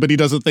happy, but he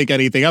doesn't think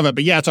anything of it.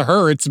 But yeah, to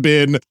her, it's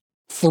been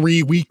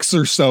 3 weeks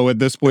or so at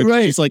this point.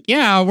 Right. She's like,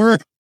 yeah,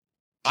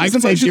 I've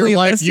saved your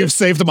life. You've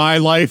saved my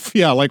life.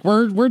 Yeah, like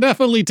we're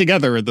definitely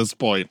together at this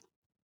point.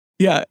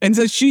 Yeah, and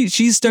so she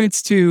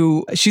starts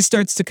to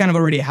kind of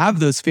already have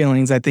those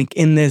feelings, I think,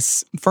 in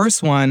this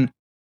first one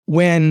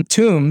when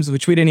Toombs,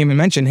 which we didn't even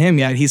mention him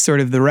yet, he's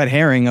sort of the red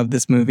herring of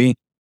this movie.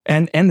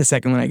 And the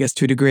second one, I guess,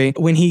 to a degree,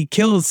 when he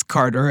kills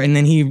Carter, and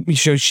then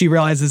she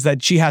realizes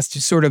that she has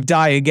to sort of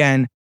die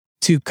again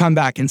to come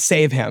back and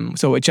save him.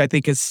 So, which I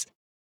think is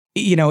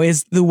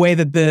the way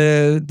that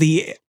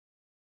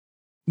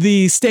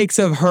the stakes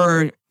of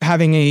her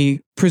having a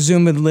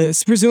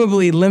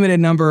presumably limited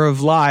number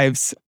of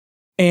lives,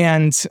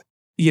 and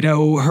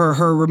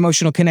her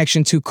emotional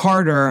connection to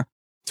Carter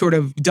sort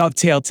of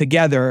dovetail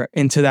together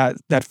into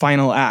that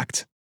final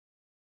act.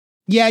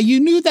 Yeah, you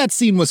knew that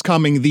scene was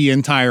coming the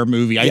entire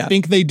movie. I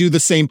think they do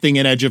the same thing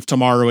in Edge of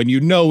Tomorrow, and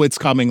it's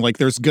coming. Like,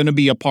 there's going to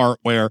be a part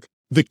where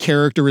the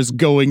character is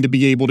going to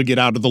be able to get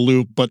out of the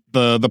loop, but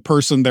the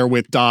person they're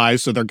with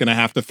dies, so they're going to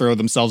have to throw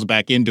themselves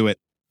back into it.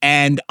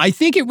 And I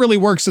think it really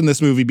works in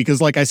this movie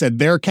because, like I said,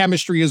 their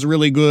chemistry is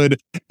really good,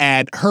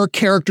 and her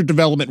character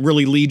development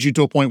really leads you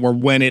to a point where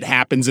when it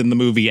happens in the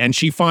movie, and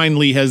she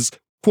finally has,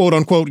 quote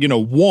unquote,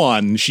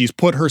 won. She's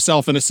put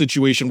herself in a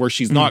situation where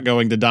she's not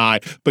going to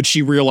die, but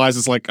she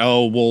realizes like,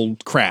 oh, well,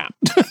 crap,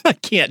 I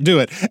can't do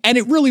it. And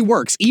it really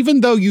works.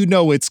 Even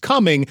though it's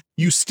coming,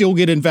 you still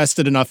get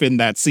invested enough in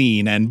that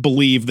scene and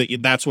believe that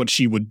that's what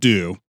she would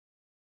do.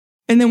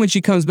 And then when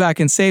she comes back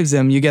and saves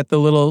him, you get the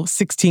little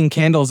 16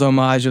 candles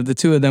homage of the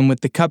two of them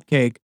with the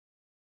cupcake.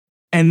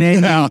 And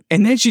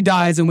then she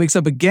dies and wakes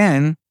up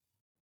again.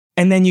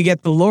 And then you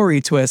get the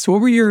Laurie twist. What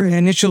were your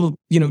initial,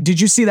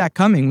 did you see that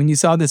coming when you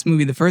saw this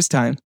movie the first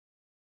time?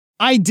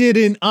 I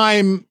didn't.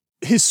 I'm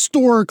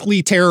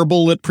historically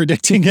terrible at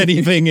predicting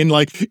anything in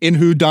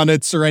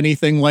whodunits or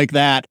anything like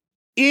that.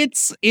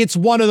 It's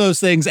one of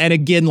those things. And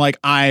again, like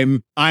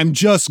I'm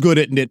just good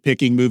at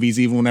nitpicking movies,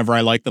 even whenever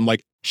I like them.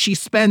 Like, she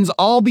spends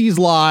all these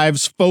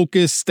lives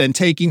focused and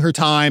taking her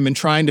time and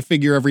trying to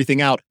figure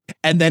everything out.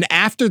 And then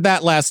after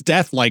that last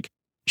death, like,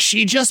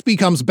 she just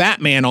becomes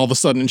Batman all of a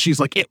sudden. And she's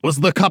like, it was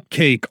the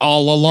cupcake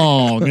all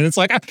along. And it's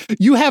like,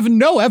 you have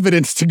no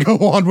evidence to go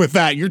on with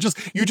that. You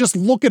just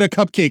look at a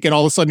cupcake and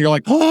all of a sudden you're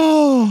like,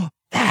 oh,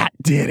 that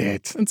did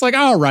it. It's like,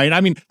 all right.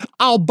 I mean,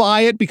 I'll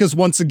buy it because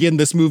once again,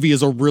 this movie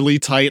is a really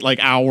tight, like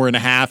hour and a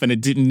half, and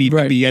it didn't need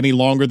to be any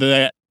longer than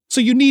that. So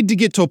you need to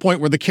get to a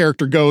point where the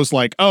character goes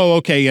like, oh,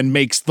 okay, and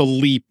makes the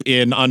leap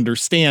in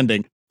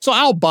understanding. So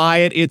I'll buy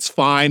it. It's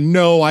fine.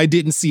 No, I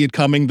didn't see it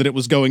coming that it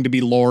was going to be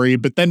Laurie.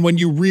 But then when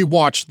you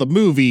rewatch the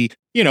movie,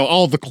 you know,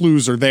 all the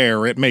clues are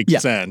there. It makes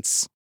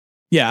sense.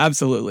 Yeah,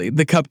 absolutely.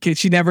 The cupcake,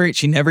 she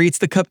never eats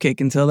the cupcake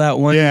until that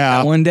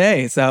one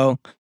day. So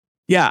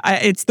yeah,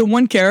 it's the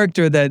one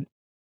character that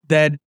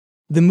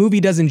the movie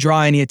doesn't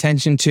draw any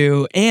attention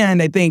to.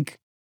 And I think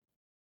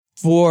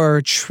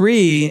for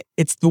Tree,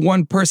 it's the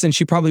one person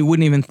she probably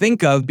wouldn't even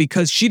think of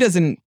because she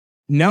doesn't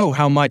know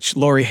how much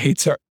Laurie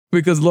hates her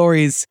because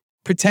Laurie's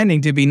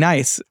pretending to be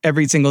nice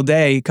every single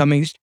day.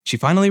 She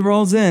finally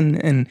rolls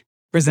in and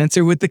presents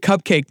her with the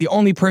cupcake. The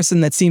only person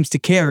that seems to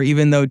care,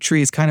 even though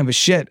Tree is kind of a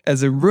shit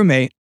as a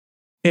roommate,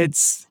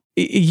 it's,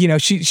 you know,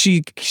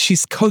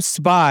 she's coasts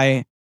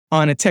by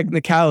on a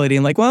technicality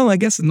and like, well, I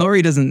guess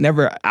Laurie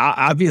never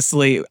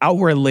obviously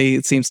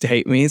outwardly seems to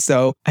hate me.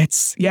 So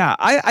it's,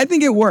 I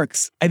think it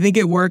works. I think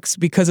it works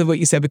because of what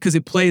you said, because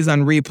it plays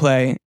on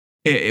replay.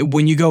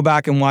 When you go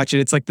back and watch it,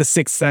 it's like the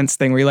Sixth Sense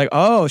thing where you're like,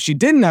 oh, she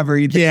didn't ever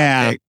eat the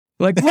cupcake.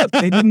 Like, look,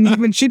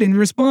 she didn't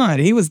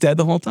respond. He was dead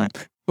the whole time.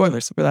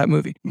 Spoilers for that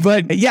movie.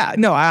 But yeah,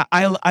 no,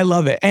 I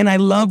love it. And I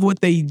love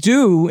what they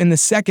do in the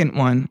second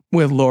one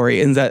with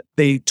Laurie, in that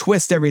they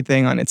twist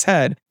everything on its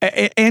head.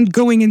 And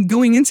going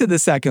into the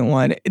second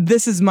one,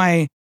 this is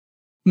my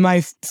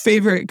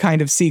favorite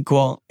kind of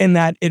sequel in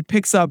that it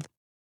picks up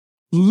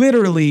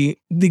literally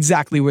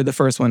exactly where the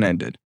first one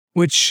ended.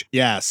 Which,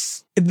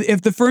 yes,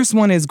 if the first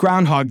one is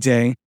Groundhog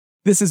Day,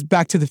 this is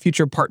Back to the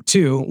Future Part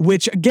 2,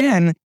 which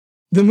again,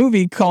 the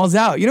movie calls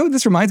out. You know what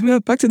this reminds me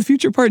of? Back to the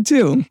Future Part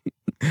 2.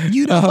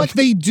 You know what?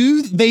 They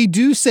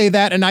do say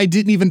that, and I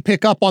didn't even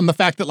pick up on the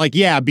fact that, like,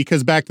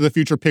 because Back to the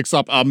Future picks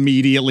up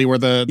immediately where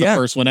the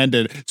first one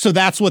ended. So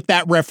that's what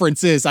that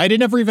reference is. I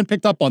never even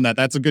picked up on that.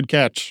 That's a good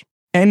catch.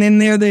 And in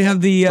there they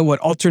have the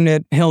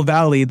alternate Hill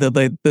Valley,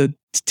 the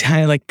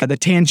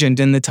tangent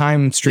in the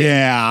time stream.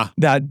 Yeah,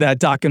 that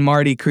Doc and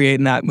Marty create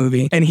in that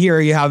movie. And here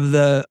you have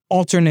the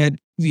alternate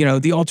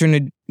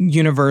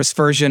universe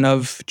version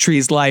of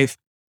Tree's life.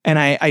 And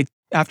I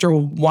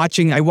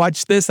watched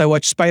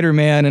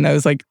Spider-Man, and I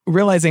was like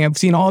realizing I've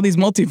seen all these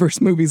multiverse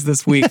movies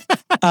this week,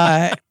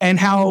 and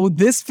how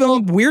this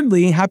film,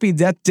 weirdly, Happy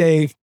Death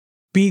Day,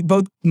 beat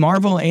both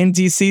Marvel and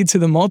DC to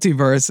the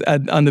multiverse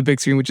on the big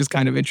screen, which is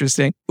kind of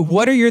interesting.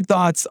 What are your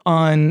thoughts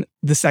on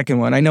the second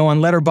one? I know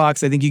on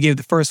Letterboxd, I think you gave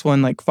the first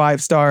one like 5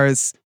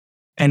 stars,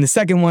 and the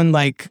second one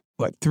like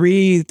what,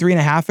 3.5,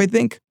 I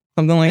think,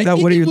 something like that.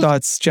 What are your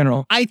thoughts,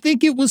 general? I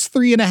think it was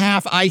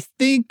 3.5. I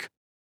think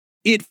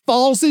it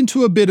falls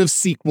into a bit of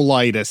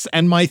sequelitis.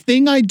 And my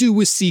thing I do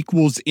with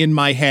sequels in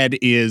my head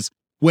is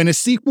when a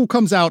sequel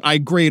comes out, I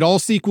grade all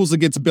sequels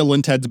against Bill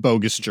and Ted's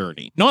Bogus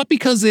Journey. Not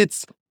because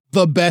it's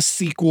the best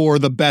sequel or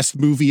the best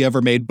movie ever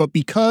made, but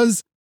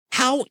because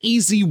how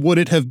easy would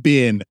it have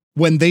been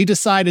when they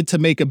decided to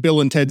make a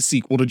Bill and Ted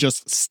sequel to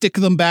just stick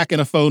them back in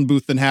a phone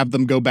booth and have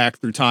them go back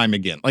through time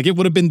again? Like, it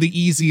would have been the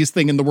easiest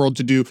thing in the world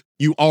to do.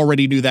 You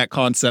already knew that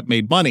concept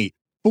made money.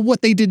 But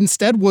what they did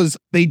instead was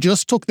they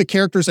just took the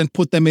characters and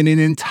put them in an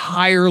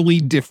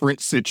entirely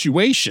different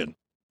situation.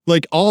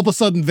 Like, all of a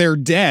sudden they're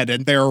dead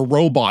and they're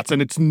robots,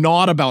 and it's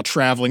not about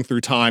traveling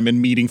through time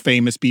and meeting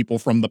famous people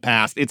from the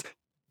past.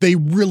 They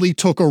really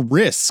took a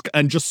risk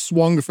and just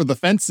swung for the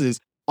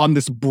fences on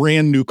this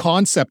brand new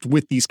concept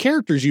with these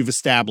characters you've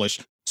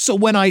established. So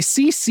when I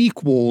see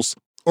sequels,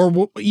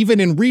 or even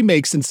in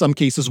remakes in some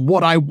cases,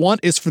 what I want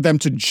is for them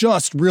to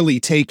just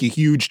really take a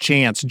huge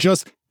chance.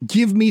 Just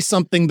give me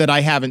something that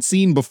I haven't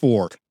seen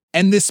before.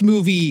 And this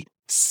movie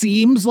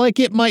seems like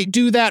it might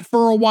do that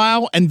for a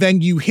while, and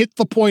then you hit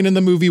the point in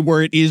the movie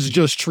where it is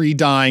just Tree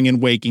dying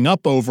and waking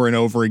up over and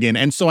over again.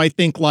 And so I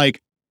think,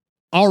 like,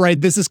 all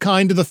right, this is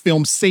kind of the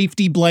film's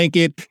safety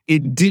blanket.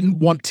 It didn't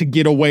want to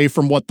get away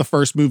from what the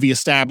first movie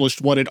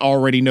established, what it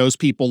already knows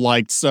people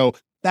liked. So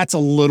that's a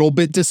little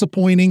bit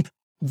disappointing.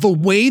 The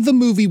way the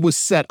movie was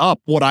set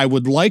up, what I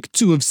would like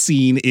to have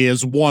seen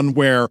is one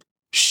where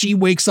she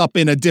wakes up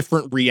in a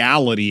different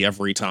reality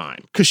every time,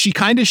 because she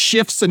kind of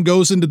shifts and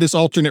goes into this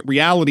alternate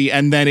reality,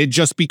 and then it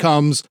just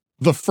becomes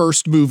the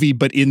first movie,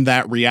 but in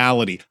that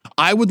reality.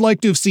 I would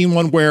like to have seen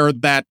one where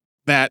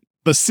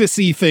the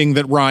sissy thing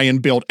that Ryan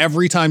built,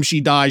 every time she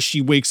dies, she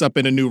wakes up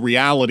in a new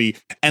reality,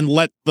 and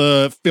let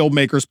the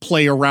filmmakers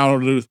play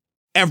around with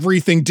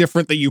everything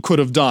different that you could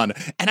have done.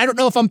 And I don't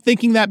know if I'm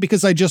thinking that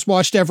because I just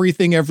watched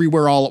Everything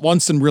Everywhere All at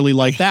Once and really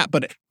like that,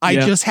 but I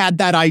just had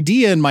that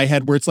idea in my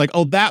head where it's like,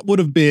 oh, that would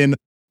have been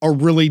a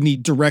really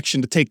neat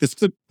direction to take this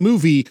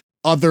movie,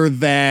 other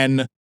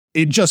than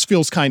it just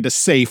feels kind of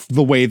safe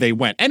the way they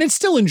went. And it's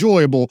still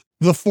enjoyable.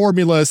 The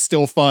formula is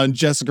still fun.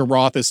 Jessica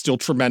Roth is still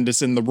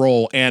tremendous in the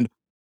role. And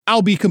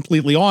I'll be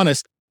completely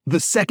honest, the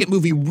second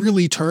movie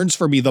really turns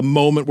for me the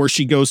moment where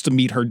she goes to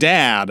meet her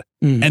dad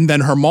and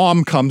then her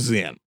mom comes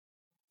in.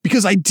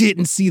 Because I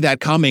didn't see that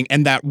coming,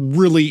 and that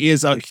really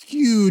is a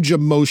huge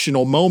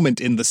emotional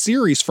moment in the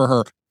series for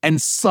her. And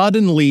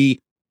suddenly,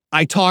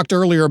 I talked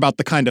earlier about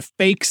the kind of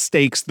fake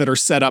stakes that are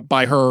set up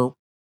by her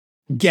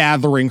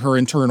gathering her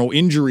internal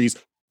injuries.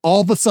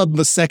 All of a sudden,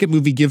 the second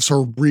movie gives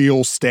her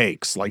real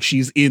stakes. Like,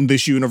 she's in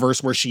this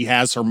universe where she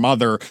has her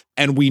mother,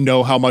 and we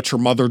know how much her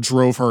mother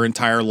drove her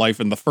entire life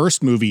in the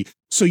first movie.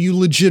 So you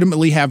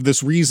legitimately have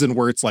this reason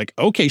where it's like,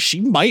 okay, she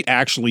might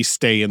actually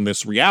stay in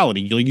this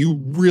reality.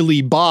 You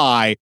really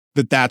buy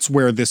that that's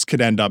where this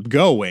could end up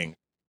going.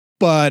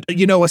 But,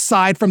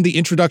 aside from the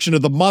introduction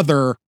of the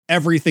mother,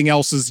 everything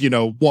else is,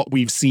 what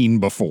we've seen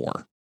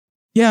before.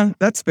 Yeah,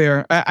 that's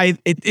fair.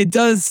 It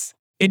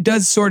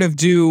does sort of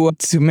do,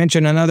 to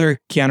mention another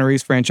Keanu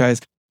Reeves franchise,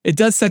 it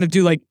does sort of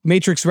do like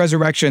Matrix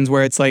Resurrections,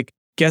 where it's like,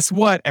 guess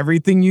what?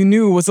 Everything you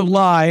knew was a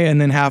lie. And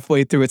then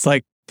halfway through, it's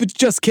like, but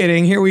just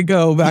kidding. Here we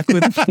go back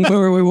with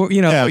where we were,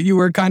 you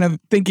were kind of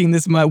thinking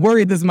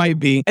worried this might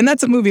be. And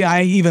that's a movie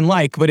I even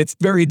like, but it's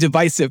very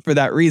divisive for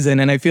that reason.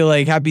 And I feel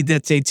like Happy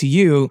Death Day to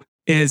You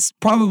is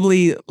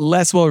probably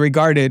less well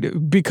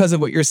regarded because of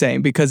what you're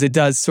saying, because it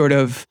does sort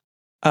of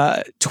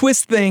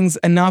twist things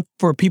enough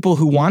for people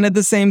who wanted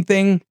the same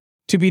thing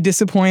to be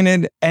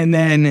disappointed,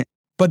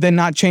 but then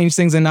not change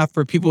things enough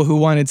for people who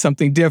wanted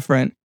something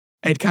different.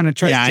 It kind of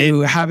tries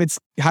to have its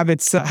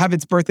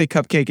birthday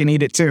cupcake and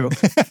eat it too.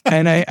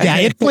 And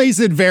it plays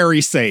it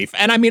very safe.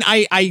 And I mean,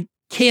 I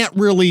can't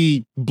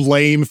really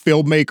blame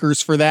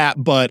filmmakers for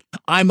that, but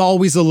I'm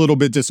always a little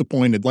bit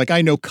disappointed. Like,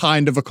 I know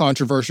kind of a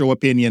controversial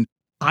opinion.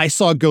 I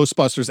saw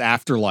Ghostbusters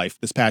Afterlife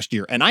this past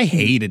year and I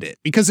hated it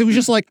because it was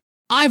just like,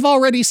 I've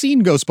already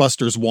seen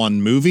Ghostbusters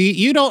 1 movie.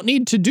 You don't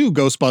need to do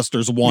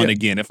Ghostbusters 1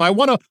 again. If I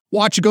want to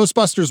watch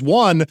Ghostbusters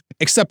 1,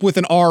 except with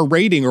an R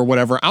rating or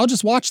whatever, I'll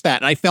just watch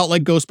that. And I felt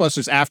like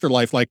Ghostbusters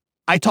Afterlife, like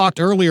I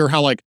talked earlier,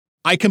 how like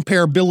I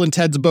compare Bill and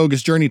Ted's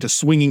Bogus Journey to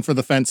Swinging for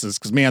the Fences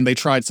because, man, they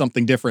tried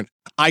something different.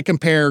 I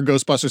compare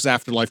Ghostbusters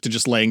Afterlife to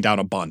just laying down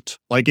a bunt.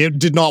 Like, it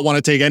did not want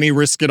to take any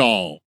risk at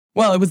all.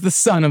 Well, it was the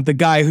son of the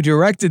guy who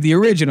directed the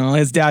original.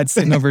 His dad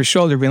sitting over his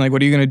shoulder being like,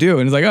 what are you going to do?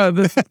 And he's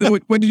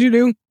like, what did you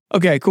do?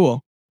 Okay,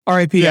 cool.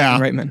 R.I.P.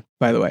 Alan Reitman,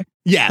 by the way.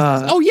 Yeah.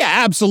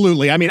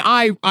 Absolutely. I mean,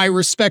 I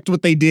respect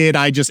what they did.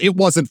 It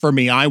wasn't for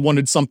me. I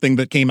wanted something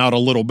that came out a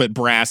little bit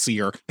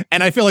brassier.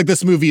 And I feel like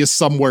this movie is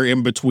somewhere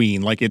in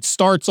between. Like, it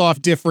starts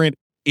off different.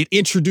 It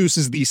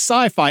introduces these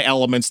sci-fi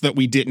elements that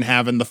we didn't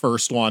have in the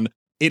first one.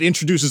 It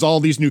introduces all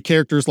these new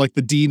characters like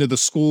the dean of the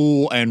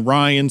school and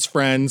Ryan's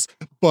friends.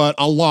 But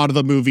a lot of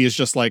the movie is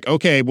just like,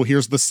 okay, well,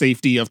 here's the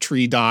safety of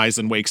Tree dies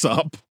and wakes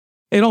up.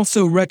 It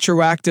also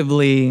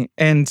retroactively,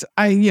 and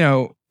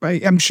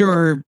I'm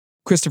sure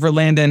Christopher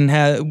Landon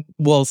did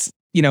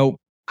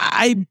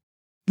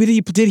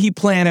he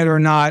plan it or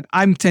not?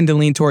 I tend to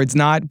lean towards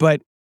not,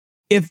 but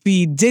if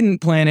he didn't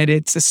plan it,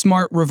 it's a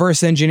smart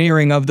reverse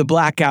engineering of the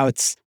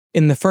blackouts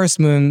in the first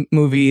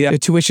movie, the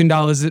tuition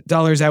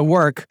dollars at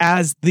work,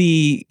 as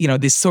the,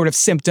 this sort of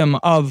symptom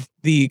of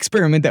the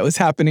experiment that was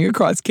happening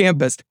across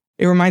campus.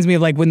 It reminds me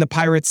of like when the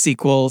Pirates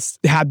sequels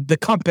had the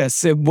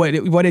compass. What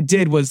it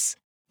did was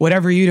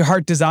whatever your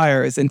heart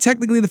desires. And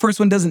technically the first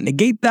one doesn't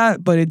negate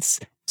that, but it's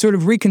sort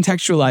of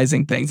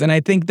recontextualizing things. And I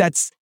think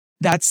that's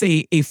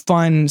a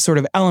fun sort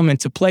of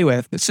element to play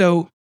with.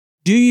 So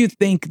do you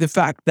think the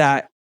fact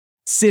that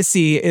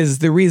Sissy is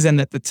the reason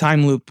that the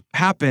time loop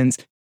happens,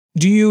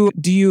 do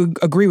you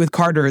agree with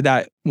Carter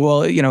that,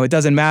 well, it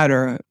doesn't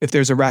matter if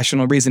there's a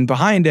rational reason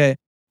behind it?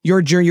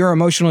 Your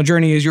emotional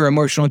journey is your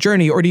emotional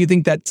journey. Or do you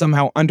think that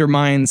somehow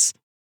undermines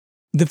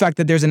the fact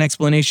that there's an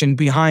explanation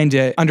behind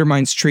it,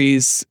 undermines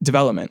Tree's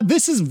development?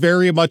 This is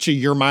very much a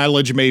your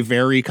mileage may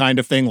vary kind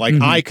of thing. Like,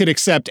 I could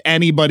accept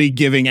anybody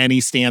giving any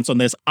stance on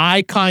this.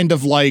 I kind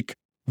of like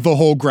the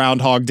whole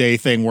Groundhog Day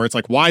thing where it's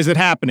like, why is it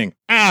happening?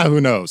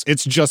 Who knows?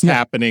 It's just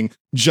happening.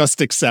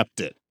 Just accept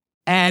it.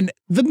 And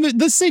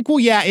the sequel,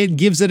 it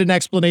gives it an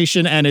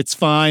explanation and it's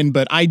fine.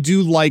 But I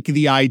do like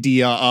the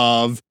idea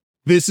of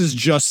this is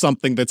just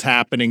something that's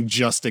happening.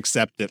 Just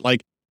accept it.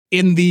 Like,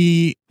 in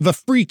the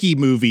Freaky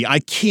movie, I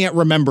can't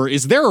remember.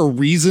 Is there a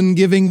reason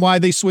giving why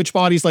they switch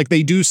bodies? Like,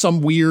 they do some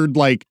weird,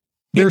 like,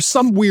 there's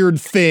some weird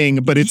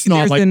thing, but it's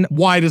not like,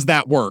 why does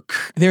that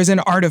work? There's an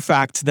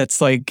artifact that's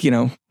like,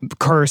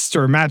 cursed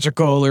or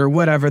magical or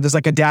whatever. There's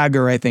like a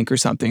dagger, I think, or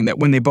something that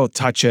when they both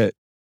touch it,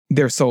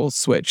 their souls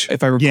switch,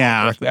 if I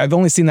recall correctly. I've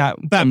only seen that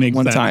makes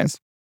one sense. time.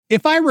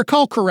 If I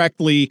recall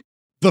correctly,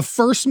 the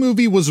first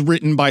movie was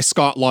written by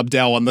Scott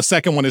Lobdell and the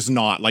second one is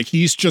not. Like,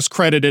 he's just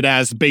credited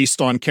as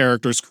based on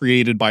characters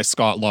created by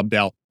Scott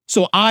Lobdell.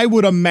 So I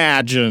would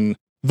imagine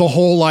the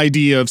whole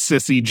idea of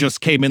Sissy just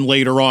came in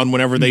later on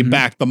whenever they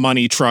backed the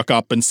money truck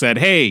up and said,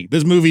 hey,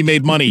 this movie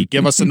made money.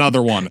 Give us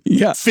another one.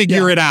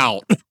 Figure it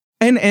out.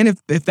 And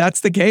if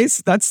that's the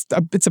case,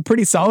 it's a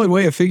pretty solid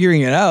way of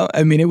figuring it out.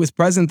 I mean, it was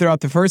present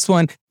throughout the first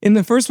one. In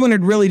the first one, it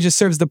really just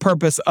serves the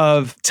purpose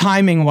of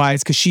timing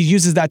wise, because she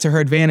uses that to her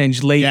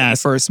advantage late in the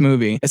first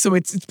movie. So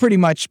it's pretty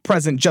much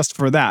present just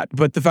for that.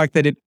 But the fact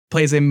that it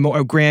plays a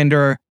more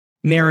grander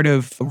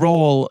narrative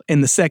role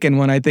in the second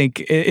one, I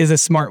think is a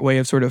smart way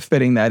of sort of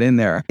fitting that in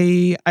there.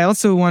 I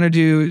also wanted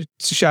to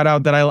shout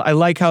out that I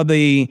like how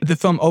the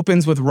film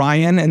opens with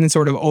Ryan and then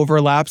sort of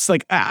overlaps.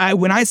 Like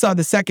when I saw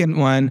the second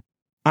one,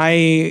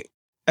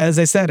 as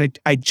I said,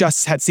 I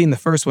just had seen the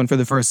first one for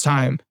the first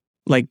time,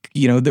 like,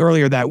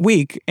 earlier that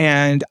week,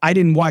 and I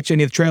didn't watch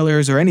any of the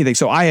trailers or anything.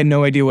 So I had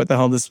no idea what the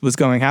hell this was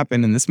going to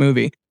happen in this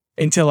movie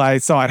until I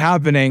saw it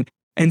happening.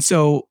 And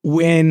so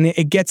when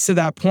it gets to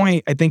that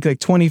point, I think like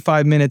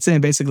 25 minutes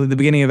in, basically the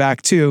beginning of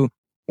Act 2,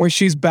 where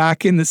she's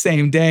back in the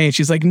same day and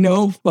she's like,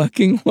 no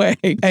fucking way.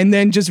 And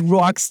then just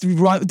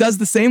does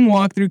the same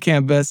walk through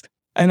campus.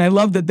 And I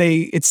love that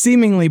it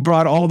seemingly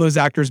brought all those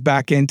actors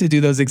back in to do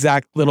those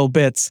exact little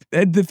bits.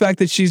 And the fact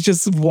that she's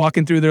just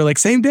walking through there like,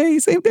 same day,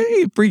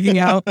 freaking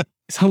out.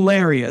 It's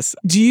hilarious.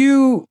 Do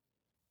you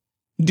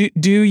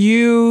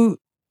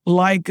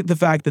like the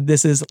fact that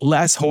this is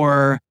less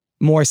horror,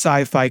 more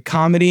sci-fi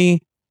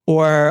comedy?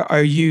 Or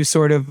are you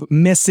sort of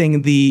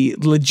missing the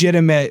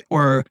legitimate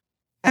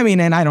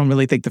and I don't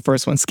really think the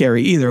first one's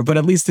scary either, but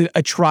at least it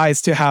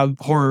tries to have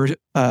horror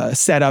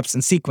setups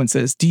and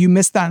sequences. Do you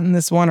miss that in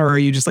this one, or are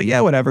you just like,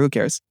 yeah, whatever, who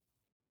cares?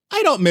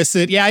 I don't miss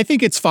it. Yeah, I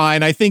think it's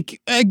fine. I think,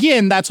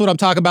 again, that's what I'm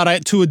talking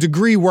about to a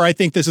degree where I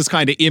think this is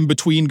kind of in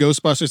between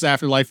Ghostbusters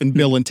Afterlife and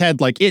Bill and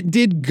Ted. Like, it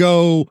did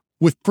go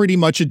with pretty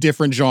much a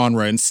different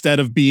genre.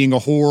 Instead of being a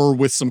horror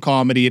with some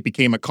comedy, it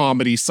became a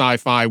comedy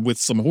sci-fi with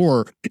some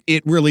horror.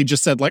 It really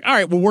just said like, all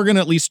right, well, we're going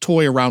to at least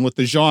toy around with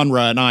the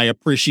genre, and I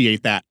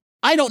appreciate that.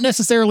 I don't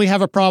necessarily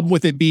have a problem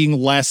with it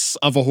being less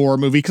of a horror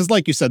movie because,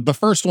 like you said, the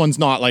first one's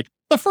not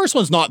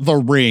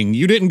The Ring.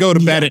 You didn't go to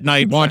bed at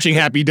night watching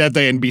Happy Death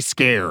Day and be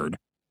scared.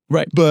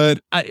 Right. But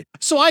I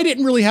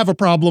didn't really have a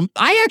problem.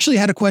 I actually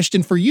had a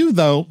question for you,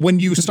 though, when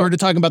you started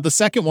talking about the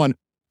second one.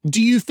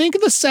 Do you think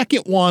the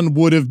second one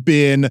would have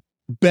been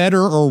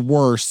better or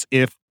worse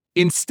if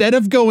instead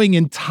of going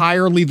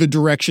entirely the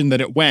direction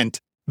that it went,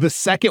 the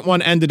second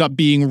one ended up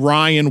being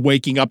Ryan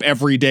waking up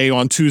every day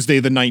on Tuesday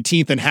the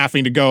 19th and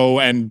having to go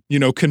and,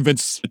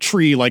 convince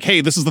Tree like,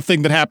 hey, this is the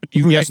thing that happened to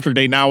you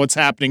yesterday. Now it's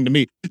happening to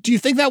me. Do you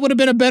think that would have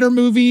been a better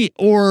movie?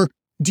 Or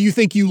do you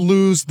think you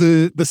lose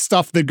the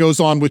stuff that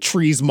goes on with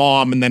Tree's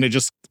mom and then it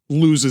just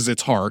loses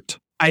its heart?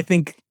 I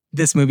think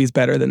this movie's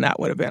better than that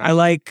would have been. I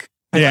like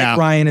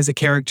Ryan as a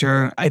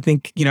character. I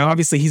think,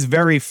 obviously he's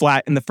very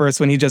flat in the first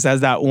one. He just has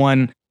that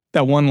one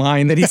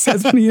line that he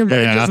says when he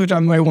emerges, which I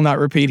will not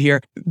repeat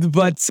here.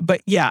 But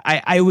yeah,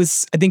 I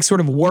was, I think, sort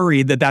of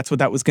worried that that's what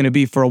that was going to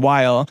be for a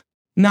while.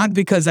 Not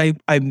because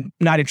I'm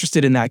not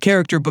interested in that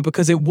character, but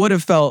because it would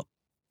have felt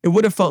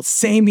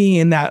samey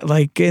in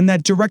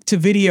that direct to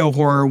video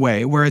horror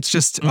way, where it's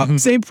just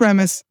same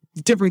premise,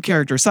 different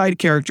character, side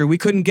character. We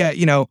couldn't get,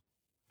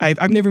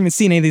 I've never even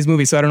seen any of these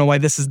movies, so I don't know why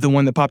this is the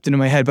one that popped into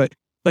my head, but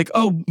like,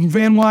 oh,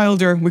 Van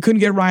Wilder, we couldn't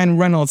get Ryan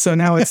Reynolds, so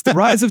now it's The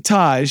Rise of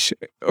Taj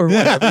or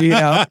whatever,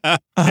 Yeah.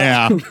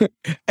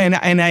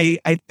 And I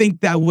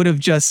think that would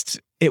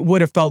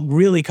have felt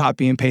really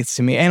copy and paste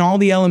to me. And all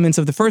the elements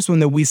of the first one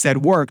that we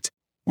said worked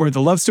were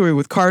the love story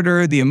with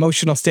Carter, the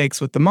emotional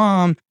stakes with the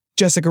mom,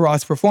 Jessica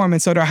Ross'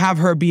 performance. So to have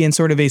her be in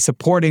sort of a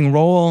supporting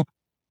role,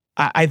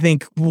 I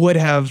think it would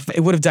have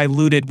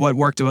diluted what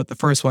worked about the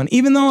first one.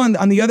 Even though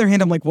on the other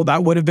hand, I'm like, well,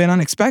 that would have been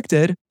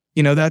unexpected.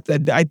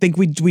 That I think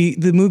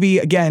the movie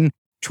again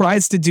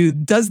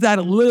does that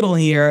a little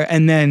here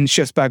and then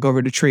shifts back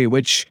over to Tree,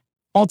 which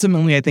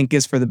ultimately I think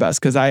is for the best,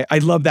 because I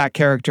love that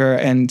character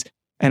and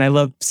I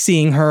love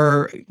seeing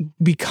her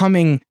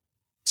becoming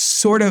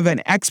sort of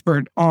an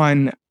expert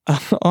on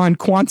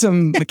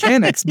quantum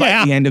mechanics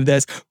by the end of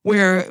this,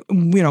 where,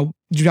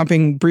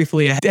 jumping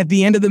briefly at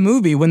the end of the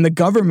movie, when the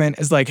government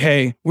is like,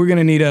 hey,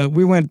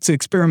 we went to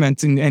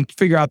experiment and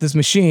figure out this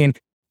machine.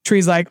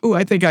 Tree's like, oh,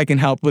 I think I can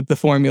help with the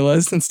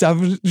formulas and stuff.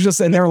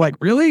 And they're like,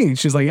 really? And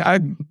she's like,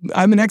 I'm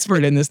an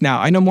expert in this now.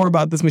 I know more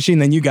about this machine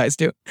than you guys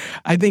do.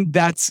 I think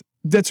that's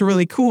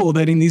really cool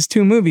that in these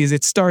two movies,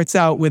 it starts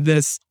out with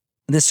this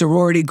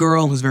sorority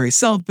girl who's very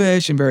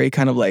selfish and very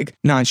kind of like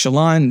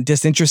nonchalant and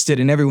disinterested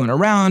in everyone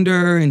around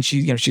her. And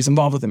she's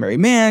involved with a married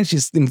man.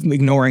 She's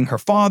ignoring her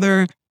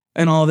father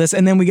and all this.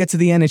 And then we get to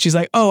the end and she's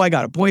like, oh, I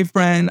got a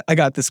boyfriend. I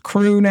got this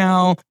crew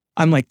now.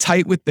 I'm like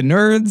tight with the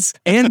nerds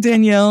and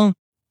Danielle.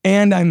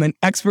 And I'm an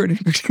expert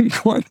in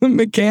quantum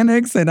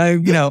mechanics, and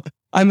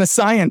I'm a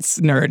science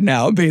nerd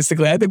now,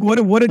 basically. I think what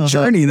a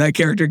journey that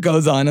character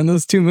goes on in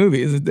those two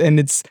movies. And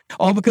it's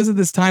all because of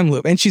this time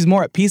loop. And she's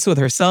more at peace with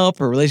herself.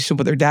 Her relationship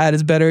with her dad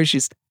is better.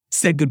 She's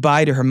said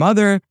goodbye to her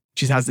mother.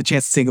 She has the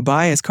chance to say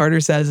goodbye, as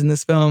Carter says in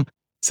this film.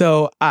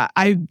 So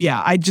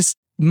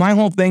my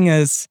whole thing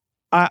is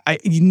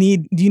you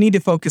need to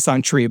focus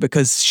on Tree,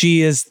 because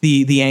she is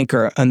the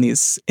anchor in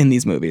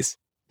these movies.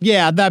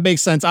 Yeah, that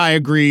makes sense. I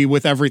agree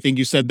with everything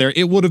you said there.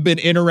 It would have been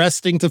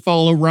interesting to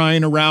follow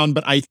Ryan around,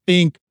 but I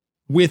think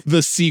with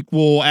the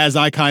sequel, as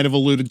I kind of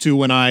alluded to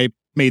when I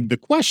made the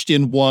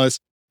question, was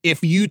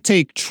if you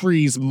take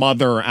Tree's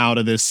mother out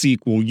of this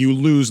sequel, you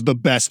lose the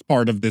best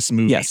part of this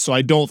movie. Yes. So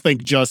I don't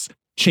think just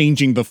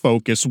changing the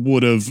focus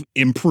would have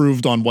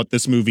improved on what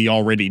this movie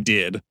already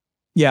did.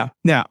 Yeah,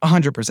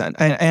 100%.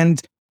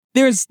 And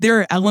there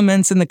are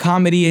elements in the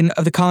comedy and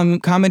of the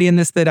comedy in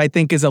this that I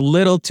think is a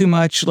little too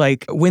much,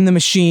 like when the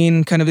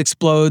machine kind of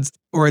explodes,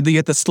 or you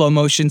get the slow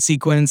motion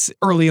sequence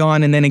early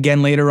on and then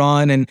again later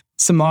on, and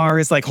Samar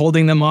is like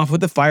holding them off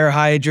with the fire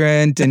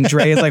hydrant, and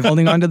Dre is like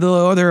holding onto the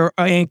other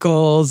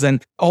ankles,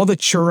 and all the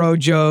churro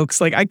jokes.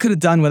 Like I could have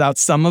done without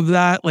some of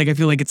that. Like I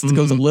feel like it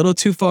goes a little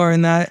too far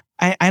in that.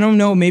 I don't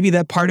know, maybe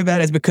that part of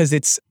that is because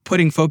it's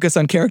putting focus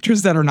on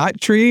characters that are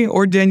not Tree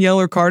or Danielle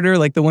or Carter,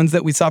 like the ones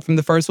that we saw from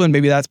the first one.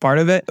 Maybe that's part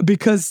of it.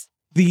 Because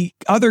the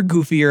other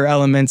goofier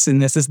elements in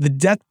this is the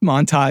death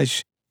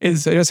montage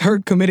is her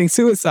committing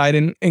suicide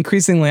in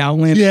increasingly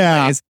outlandish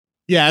ways.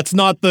 Yeah, it's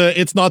not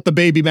the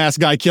baby mask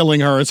guy killing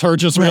her. It's her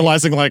just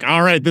realizing like,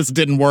 all right, this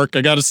didn't work.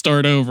 I got to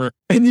start over.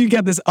 And you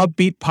get this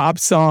upbeat pop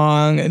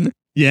song, and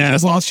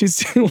while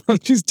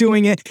she's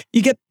doing it,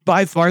 you get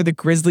by far the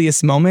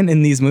grisliest moment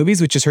in these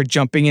movies, which is her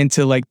jumping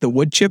into like the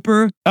wood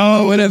chipper.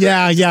 Oh, whatever.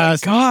 Yeah.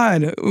 Like,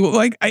 God,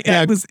 like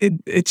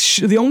it's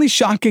the only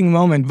shocking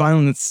moment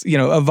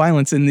of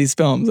violence in these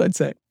films, I'd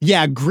say.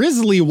 Yeah,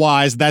 grisly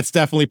wise, that's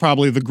definitely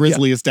probably the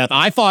grisliest death.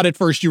 I thought at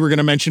first you were going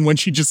to mention when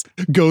she just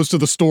goes to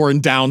the store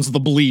and downs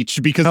the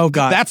bleach, because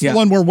that's the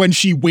one where when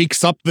she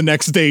wakes up the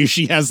next day,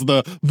 she has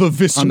the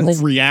visceral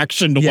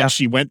reaction to what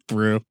she went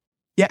through.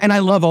 Yeah, and I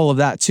love all of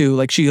that too.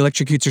 Like she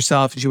electrocutes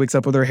herself, and she wakes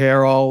up with her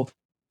hair all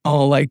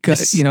like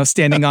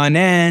standing on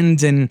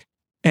end,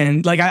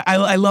 and like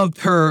I love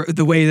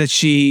the way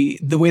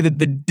that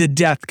the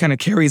death kind of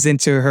carries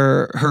into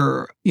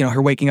her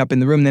waking up in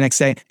the room the next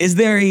day. Is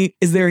there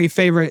a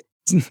favorite?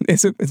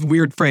 It's a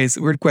weird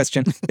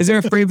question. Is there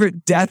a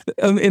favorite death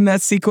in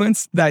that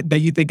sequence that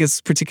you think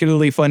is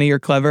particularly funny or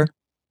clever?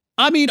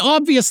 I mean,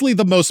 obviously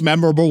the most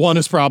memorable one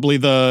is probably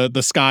the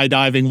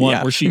skydiving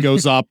one where she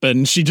goes up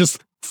and she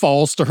just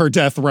falls to her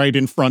death right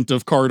in front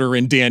of Carter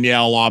and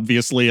Danielle,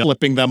 obviously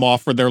flipping them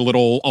off for their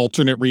little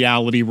alternate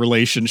reality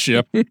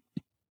relationship.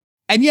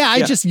 And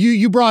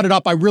you brought it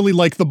up. I really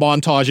like the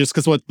montages,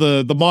 because what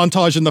the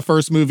montage in the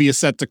first movie is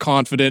set to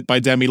Confident by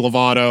Demi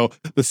Lovato.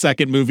 The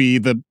second movie,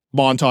 the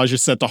montage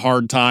is set to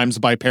Hard Times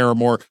by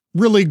Paramore.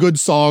 Really good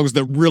songs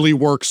that really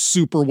work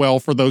super well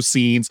for those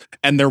scenes,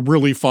 and they're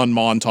really fun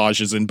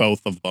montages in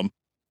both of them.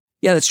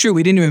 Yeah, that's true.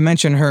 We didn't even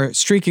mention her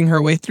streaking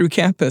her way through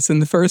campus in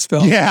the first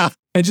film. Yeah.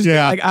 And just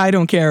like, I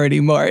don't care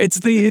anymore. It's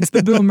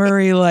the Bill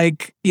Murray,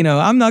 like,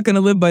 I'm not going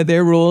to live by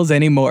their rules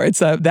anymore. It's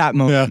that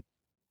moment.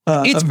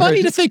 Yeah. It's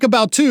funny to think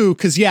about too,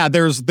 because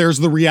there's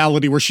the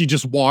reality where she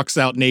just walks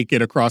out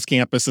naked across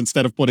campus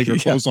instead of putting her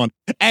clothes on.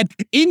 And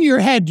in your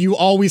head, you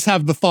always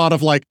have the thought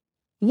of like,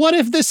 what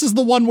if this is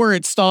the one where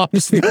it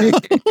stops?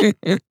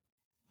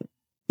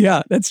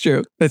 Yeah, that's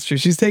true. That's true.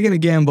 She's taking a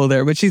gamble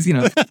there, but she's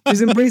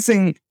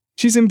embracing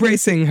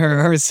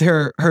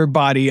her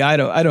body. I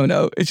don't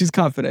know. She's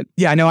confident.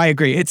 Yeah, no, I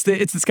agree. It's the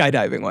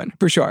skydiving one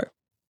for sure.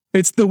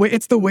 It's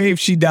the wave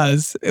she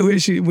does when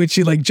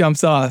she like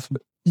jumps off.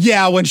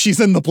 Yeah, when she's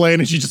in the plane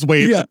and she just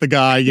waves at the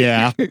guy.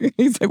 Yeah.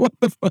 He's like, what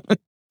the fuck?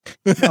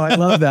 No, I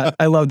love that.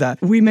 I love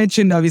that. We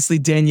mentioned obviously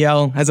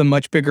Danielle has a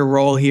much bigger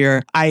role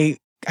here. I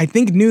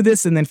think knew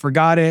this and then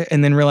forgot it,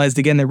 and then realized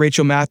again that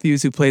Rachel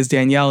Matthews, who plays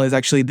Danielle, is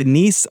actually the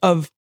niece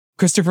of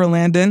Christopher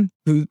Landon,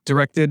 who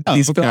directed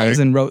these films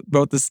and wrote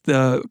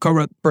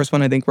co-wrote the first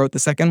one, I think wrote the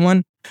second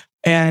one.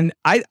 And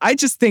I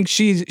just think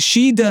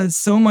she does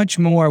so much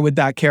more with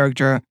that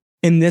character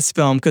in this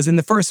film, because in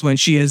the first one,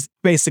 she is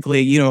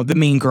basically, the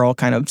mean girl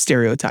kind of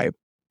stereotype.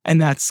 And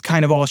that's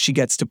kind of all she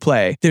gets to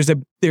play. There's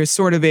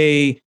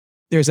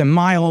a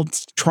mild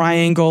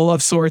triangle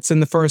of sorts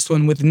in the first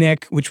one with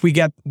Nick, which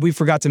we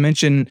forgot to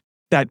mention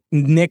that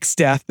Nick's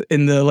death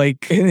in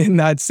in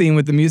that scene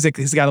with the music.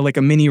 He's got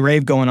a mini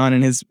rave going on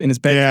in his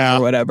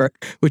bedroom or whatever,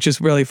 which is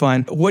really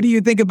fun. What do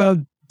you think about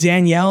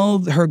Danielle,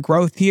 her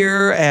growth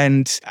here?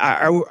 And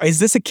is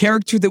this a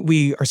character that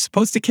we are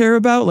supposed to care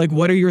about? Like,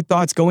 what are your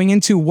thoughts going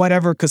into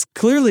whatever? Because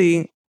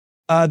clearly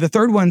the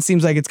third one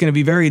seems like it's going to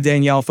be very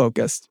Danielle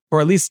focused, or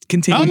at least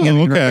continuing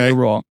in her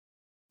role.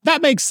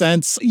 That makes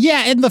sense.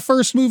 Yeah, in the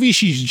first movie,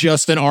 she's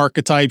just an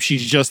archetype.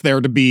 She's just there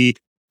to be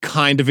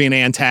kind of an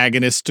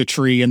antagonist to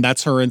Tree, and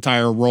that's her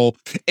entire role.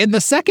 In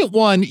the second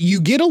one, you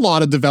get a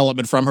lot of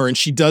development from her, and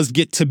she does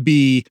get to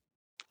be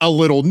a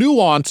little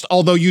nuanced,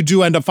 although you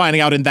do end up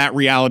finding out in that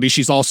reality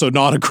she's also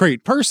not a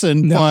great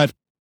person, but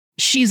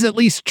she's at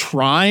least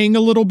trying a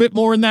little bit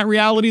more in that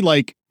reality.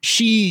 Like,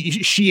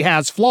 she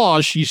has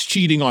flaws. She's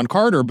cheating on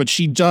Carter, but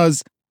she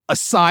does,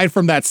 aside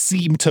from that,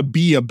 seem to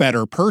be a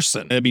better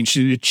person. I mean,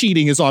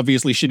 cheating is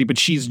obviously shitty, but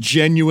she's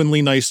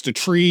genuinely nice to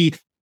Tree,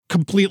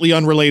 completely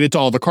unrelated to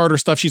all the Carter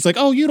stuff. She's like,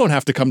 oh, you don't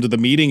have to come to the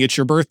meeting. It's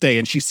your birthday.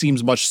 And she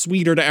seems much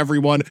sweeter to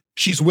everyone.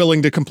 She's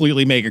willing to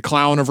completely make a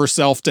clown of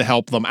herself to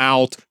help them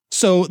out.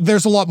 So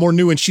there's a lot more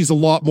nuance. She's a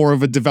lot more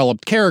of a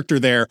developed character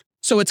there.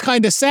 So it's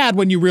kind of sad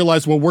when you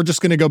realize, well, we're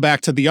just going to go back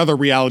to the other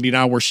reality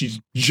now where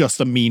she's just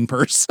a mean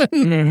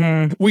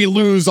person. We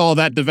lose all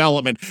that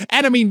development.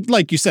 And I mean,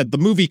 like you said, the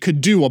movie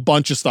could do a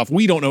bunch of stuff.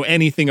 We don't know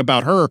anything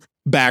about her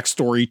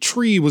backstory.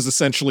 Tree was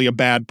essentially a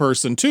bad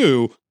person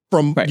too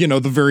from, Right. the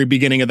very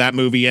beginning of that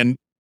movie. And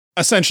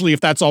essentially, if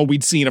that's all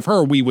we'd seen of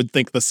her, we would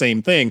think the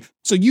same thing.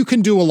 So you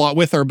can do a lot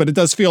with her, but it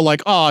does feel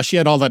like, she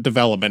had all that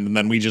development and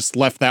then we just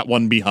left that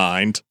one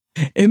behind.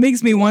 It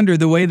makes me wonder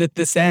the way that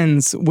this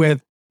ends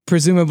with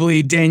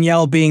presumably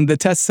Danielle being the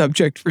test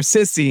subject for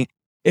Sissy.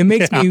 It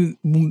makes me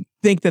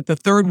think that the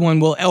third one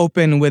will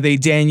open with a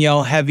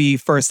Danielle heavy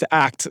first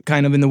act,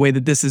 kind of in the way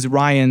that this is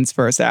Ryan's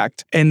first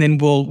act. And then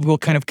we'll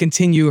kind of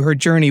continue her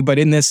journey, but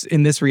in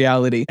this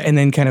reality, and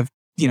then kind of,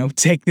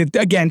 take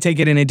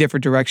it in a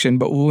different direction.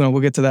 But we'll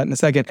get to that in a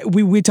second.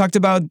 We talked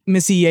about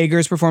Missy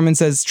Yeager's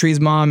performance as Tree's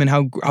mom and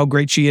how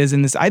great she is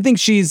in this. I think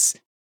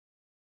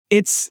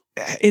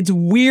it's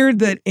weird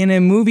that in a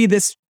movie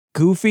this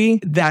goofy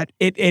that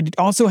it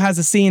also has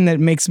a scene that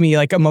makes me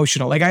like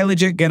emotional. Like I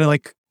legit get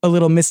a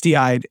little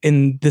misty-eyed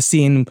in the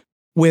scene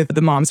with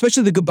the mom,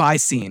 especially the goodbye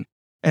scene.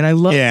 And I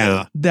love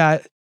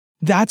that.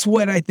 That's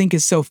what I think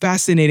is so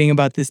fascinating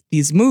about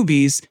these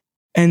movies.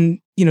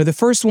 And the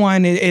first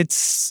one, it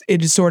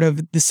is sort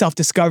of the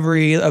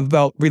self-discovery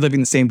about reliving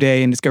the same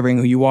day and discovering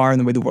who you are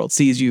and the way the world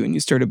sees you. And you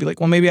start to be like,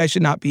 well, maybe I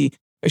should not be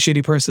a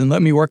shitty person.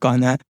 Let me work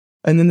on that.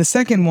 And then the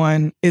second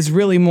one is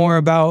really more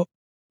about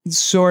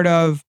sort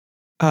of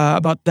how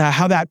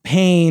that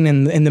pain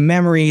and the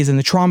memories and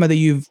the trauma that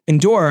you've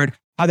endured,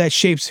 how that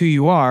shapes who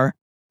you are.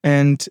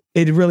 And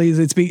it really is,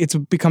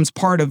 it becomes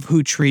part of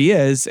who Tree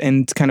is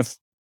and kind of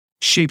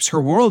shapes her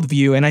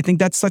worldview. And I think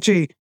that's such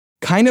a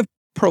kind of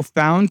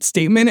profound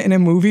statement in a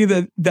movie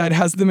that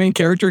has the main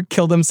character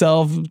kill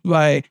herself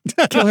by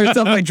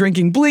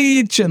drinking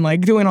bleach and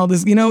like doing all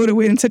this,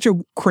 in such a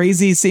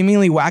crazy,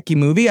 seemingly wacky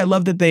movie. I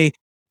love that they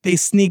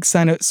sneak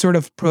some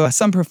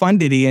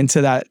profundity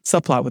into that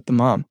subplot with the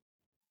mom.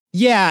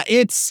 Yeah,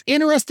 it's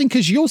interesting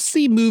because you'll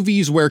see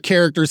movies where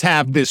characters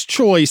have this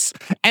choice,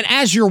 and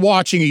as you're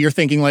watching it, you're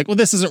thinking like, well,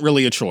 this isn't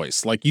really a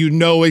choice. Like, you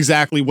know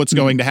exactly what's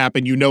going to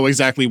happen. You know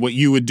exactly what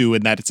you would do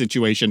in that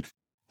situation.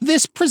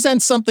 This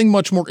presents something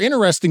much more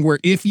interesting where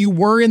if you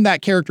were in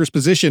that character's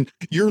position,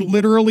 you're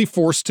literally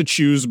forced to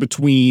choose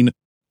between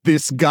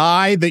this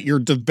guy that you're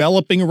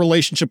developing a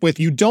relationship with.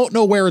 You don't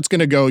know where it's going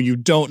to go. You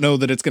don't know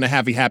that it's going to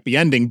have a happy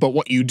ending. But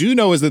what you do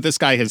know is that this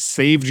guy has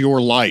saved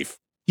your life.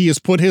 He has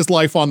put his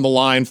life on the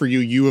line for you.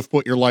 You have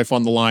put your life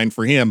on the line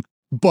for him.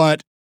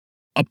 But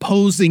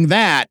opposing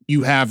that,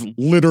 you have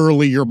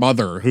literally your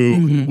mother,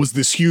 who was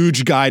this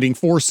huge guiding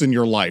force in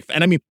your life.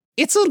 And I mean,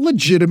 it's a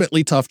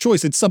legitimately tough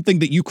choice. It's something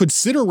that you could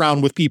sit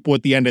around with people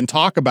at the end and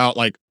talk about,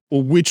 like,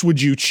 well, which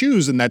would you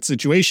choose in that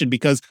situation?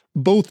 Because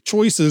both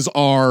choices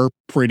are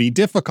pretty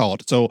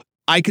difficult. So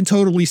I can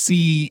totally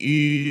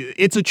see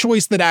it's a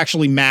choice that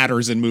actually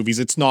matters in movies.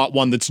 It's not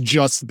one that's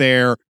just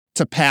there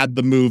to pad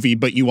the movie,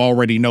 but you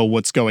already know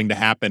what's going to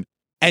happen.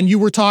 And you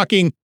were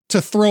talking,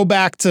 to throw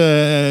back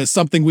to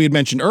something we had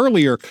mentioned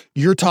earlier,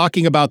 you're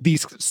talking about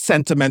these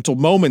sentimental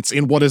moments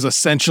in what is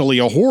essentially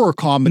a horror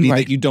comedy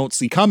that you don't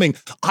see coming.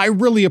 I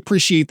really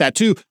appreciate that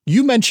too.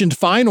 You mentioned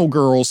Final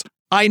Girls.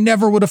 I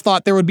never would have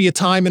thought there would be a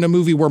time in a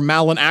movie where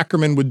Malin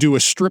Ackerman would do a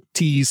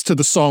striptease to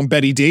the song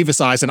Betty Davis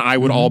Eyes, and I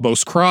would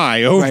almost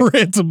cry over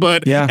it.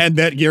 But and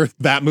that year,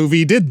 that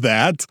movie did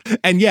that.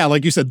 And yeah,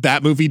 like you said,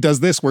 that movie does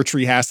this where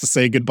Tree has to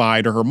say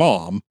goodbye to her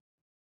mom.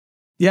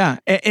 Yeah,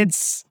 and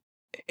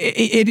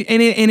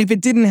if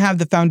it didn't have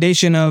the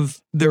foundation of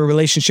the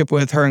relationship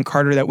with her and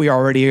Carter that we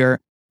already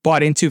are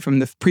bought into from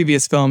the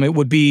previous film, it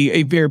would be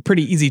a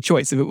pretty easy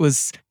choice.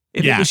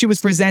 If she was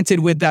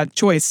presented with that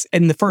choice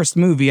in the first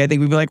movie, I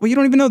think we'd be like, well, you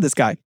don't even know this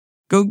guy.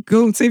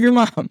 Go save your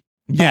mom.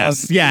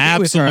 Yes.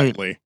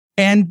 Absolutely.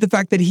 And the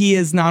fact that he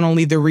is not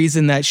only the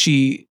reason that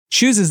she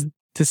chooses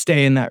to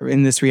stay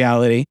in this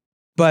reality,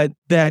 but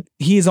that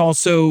he's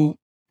also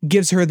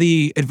gives her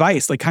the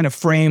advice, like kind of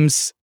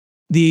frames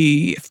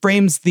the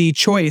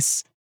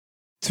choice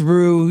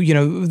through,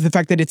 the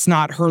fact that it's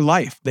not her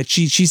life, that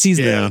she sees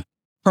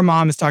her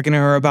mom is talking to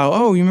her about,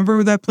 oh, you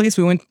remember that place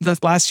we went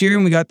last year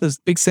and we got those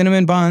big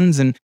cinnamon buns,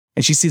 and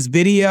she sees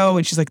video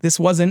and she's like, this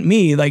wasn't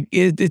me. Like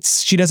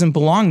she doesn't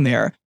belong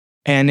there.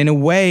 And in a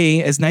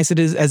way, as nice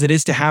as it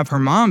is to have her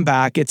mom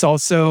back, it's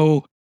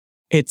also,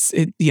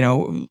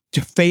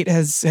 fate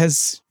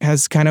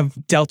has kind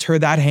of dealt her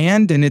that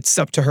hand, and it's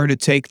up to her to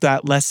take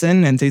that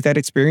lesson and take that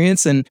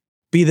experience and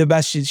be the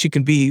best she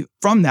can be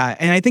from that.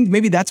 And I think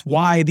maybe that's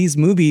why these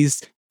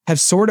movies have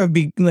sort of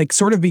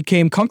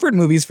became comfort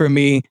movies for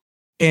me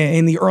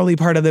in the early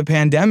part of the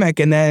pandemic.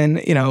 And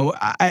then,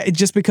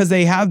 just because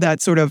they have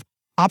that sort of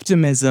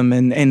optimism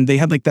and they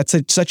have like that's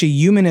such a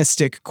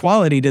humanistic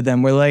quality to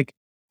them. We're like,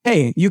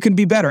 hey, you can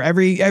be better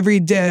every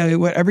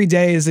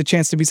day is a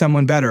chance to be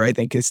someone better, I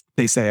think, is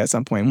they say at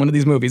some point in one of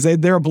these movies.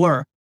 They're a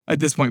blur at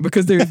this point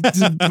because they're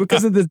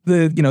because of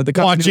the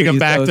watching them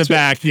back to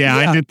back. Yeah,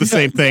 I did the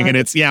same thing. And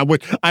it's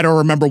I don't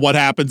remember what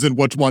happens in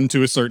which one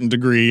to a certain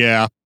degree.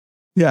 Yeah.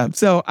 Yeah.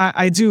 So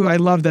I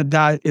love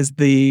that is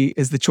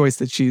the choice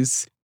that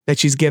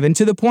she's given,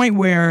 to the point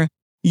where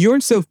you're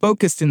so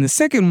focused in the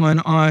second one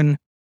on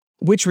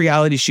which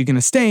reality is she going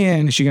to stay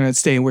in? Is she going to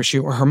stay where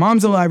her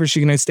mom's alive? Or is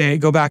she going to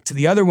go back to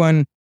the other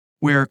one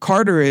where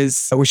Carter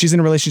is, where she's in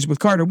a relationship with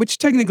Carter, which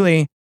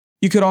technically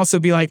you could also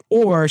be like,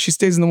 or she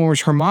stays in the one where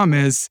her mom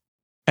is,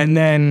 and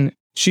then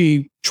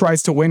she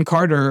tries to win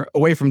Carter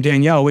away from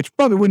Danielle, which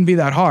probably wouldn't be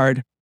that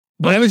hard.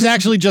 But I was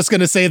actually just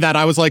going to say that.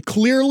 I was like,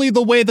 clearly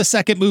the way the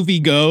second movie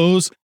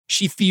goes,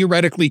 she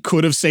theoretically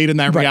could have stayed in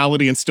that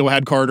reality and still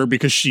had Carter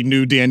because she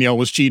knew Danielle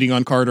was cheating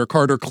on Carter.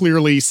 Carter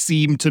clearly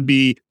seemed to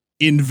be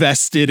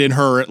invested in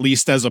her, at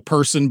least as a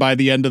person, by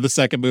the end of the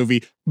second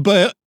movie.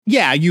 But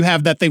yeah, you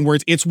have that thing where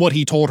it's what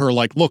he told her,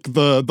 like, look,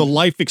 the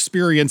life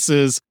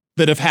experiences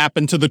that have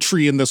happened to the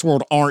tree in this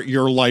world aren't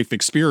your life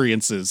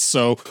experiences.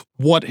 So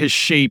what has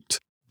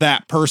shaped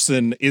that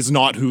person is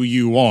not who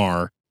you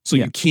are. So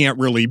you can't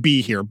really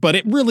be here. But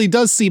it really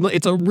does seem like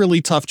it's a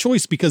really tough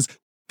choice, because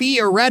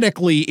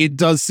theoretically, it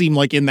does seem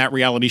like in that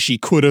reality, she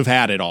could have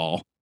had it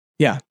all.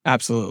 Yeah,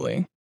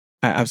 absolutely.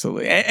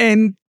 Absolutely.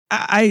 And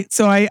I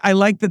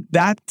like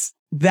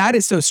that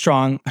is so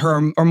strong.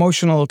 Her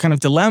emotional kind of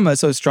dilemma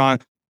is so strong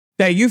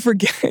that you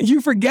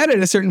forget at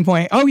a certain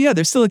point, oh yeah,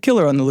 there's still a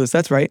killer on the loose.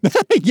 That's right.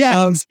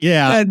 Yeah.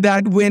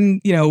 That when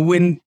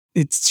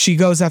she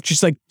goes after,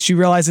 she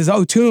realizes,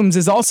 oh, Toombs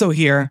is also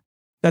here.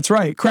 That's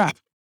right. Crap.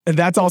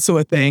 That's also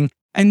a thing.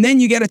 And then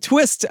you get a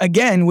twist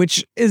again,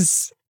 which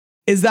is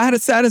that a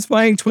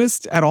satisfying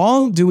twist at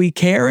all? Do we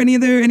care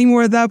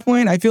anymore at that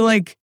point? I feel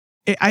like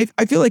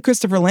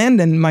Christopher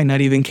Landon might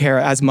not even care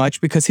as much,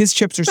 because his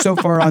chips are so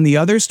far on the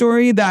other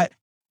story that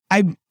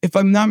if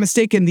I'm not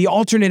mistaken, the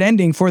alternate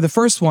ending for the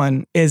first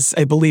one is,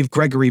 I believe,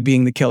 Gregory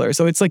being the killer.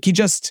 So it's like he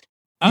just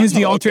used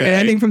the alternate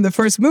ending from the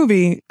first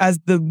movie as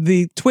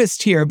the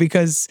twist here,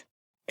 because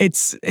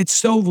it's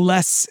so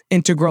less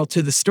integral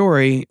to the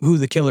story who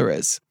the killer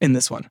is in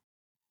this one.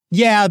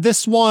 Yeah,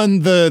 this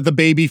one, the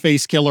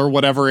babyface killer,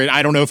 whatever.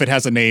 I don't know if it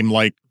has a name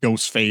like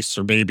Ghostface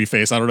or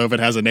Babyface. I don't know if it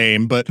has a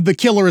name, but the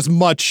killer is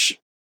much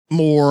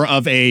more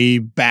of a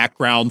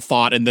background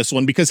thought in this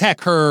one, because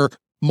heck, her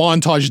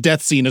montage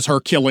death scene is her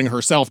killing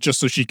herself just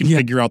so she can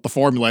figure out the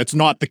formula. It's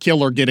not the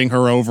killer getting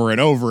her over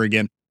and over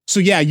again. So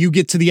yeah, you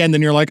get to the end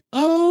and you're like,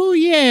 oh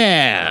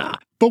yeah.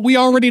 But we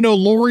already know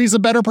Laurie's a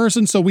better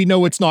person, so we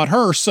know it's not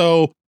her.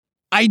 So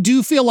I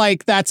do feel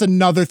like that's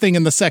another thing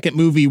in the second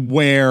movie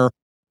where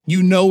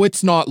you know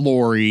it's not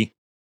Laurie.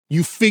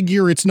 You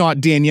figure it's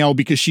not Danielle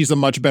because she's a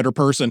much better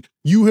person.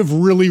 You have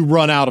really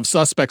run out of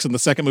suspects in the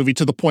second movie,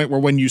 to the point where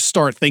when you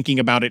start thinking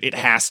about it, it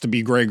has to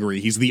be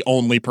Gregory. He's the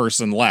only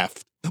person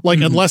left.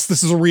 Like, unless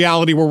this is a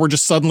reality where we're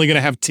just suddenly going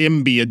to have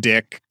Tim be a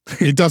dick,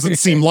 it doesn't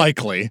seem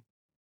likely.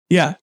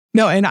 Yeah.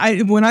 No,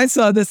 and when I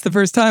saw this the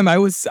first time, I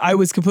was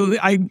completely,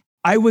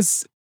 I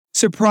was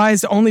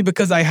surprised only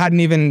because I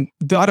hadn't even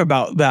thought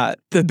about the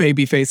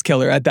babyface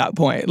killer at that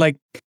point. Like,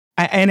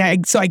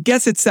 so I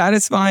guess it's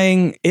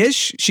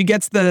satisfying-ish. She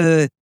gets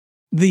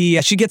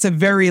she gets a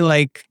very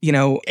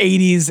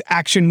 80s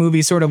action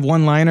movie sort of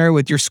one-liner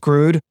with "you're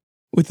screwed"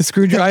 with the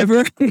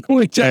screwdriver,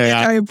 which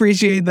I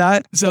appreciate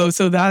that. So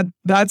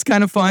that's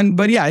kind of fun.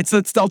 But yeah, it's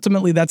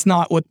ultimately that's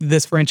not what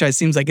this franchise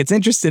seems like it's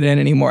interested in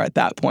anymore at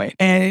that point.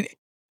 And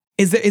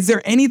is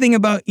there anything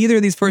about either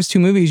of these first two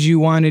movies you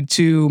wanted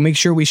to make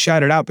sure we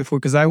shouted out before?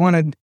 Because I want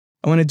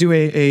to do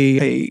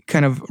a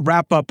kind of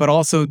wrap up, but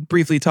also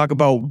briefly talk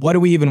about what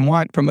do we even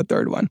want from a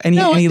third one.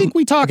 I think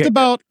we talked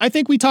about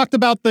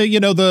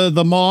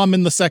the mom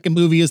in the second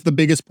movie is the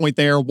biggest point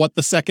there. What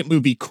the second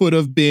movie could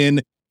have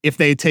been if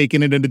they had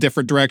taken it in a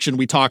different direction.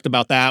 We talked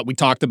about that. We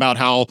talked about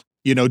how,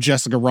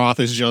 Jessica Rothe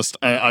is just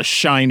a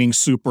shining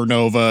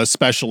supernova,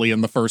 especially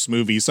in the first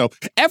movie. So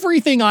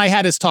everything I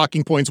had as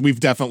talking points, we've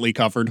definitely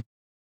covered.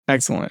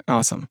 Excellent.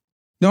 Awesome.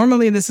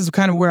 Normally, this is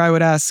kind of where I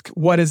would ask,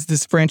 what does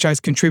this franchise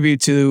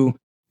contribute to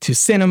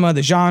cinema,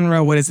 the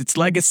genre? What is its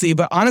legacy?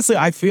 But honestly,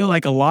 I feel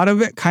like a lot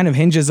of it kind of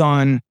hinges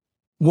on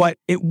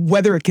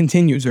whether it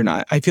continues or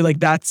not. I feel like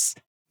that's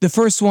the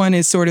first one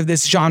is sort of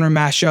this genre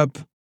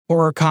mashup,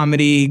 horror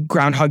comedy,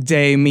 Groundhog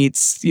Day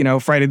meets,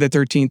 Friday the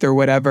 13th or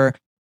whatever.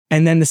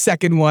 And then the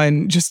second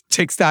one just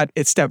takes that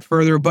a step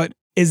further. But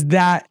is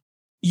that,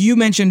 you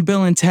mentioned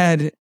Bill and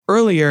Ted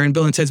earlier in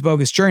Bill and Ted's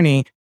Bogus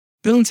Journey.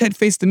 Bill and Ted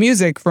Face the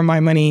Music, for my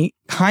money,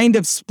 kind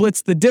of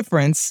splits the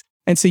difference.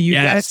 And so you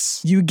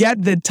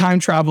get the time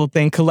travel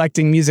thing,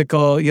 collecting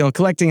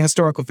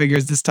historical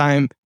figures, this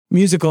time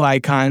musical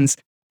icons.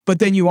 But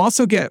then you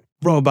also get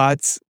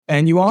robots,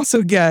 and you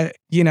also get,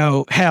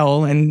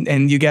 hell,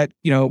 and you get,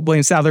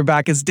 William Sadler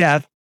back as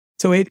Death.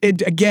 So it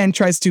again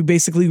tries to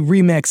basically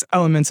remix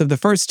elements of the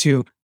first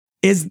two.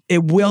 Would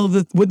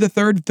the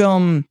third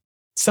film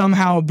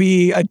somehow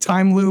be a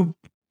time loop,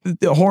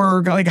 the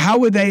horror? Like,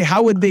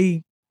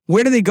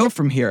 where do they go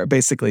from here,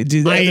 basically?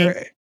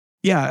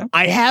 Yeah.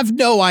 I have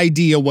no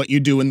idea what you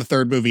do in the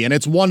third movie. And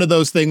it's one of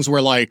those things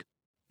where, like,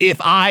 if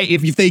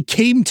they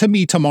came to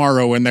me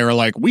tomorrow and they were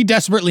like, we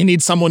desperately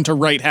need someone to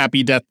write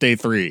Happy Death Day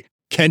 3,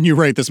 can you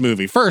write this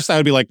movie? First, I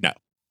would be like, no.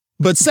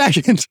 But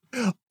second,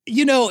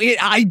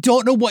 I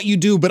don't know what you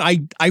do, but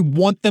I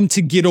want them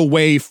to get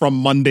away from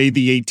Monday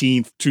the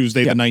 18th,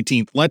 Tuesday the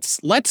 19th.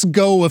 Let's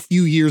go a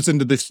few years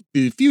into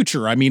the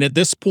future. I mean, at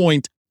this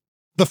point,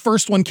 the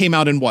first one came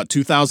out in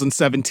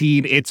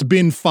 2017. It's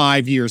been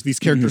 5 years. These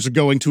characters are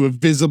going to have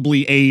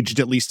visibly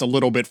aged at least a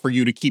little bit for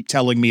you to keep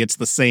telling me it's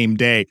the same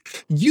day.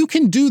 You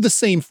can do the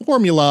same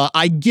formula.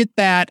 I get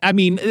that. I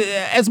mean,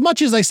 as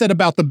much as I said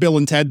about the Bill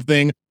and Ted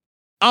thing,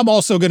 I'm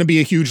also going to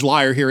be a huge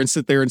liar here and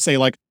sit there and say,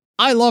 like,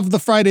 I love the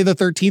Friday the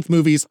 13th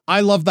movies.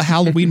 I love the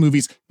Halloween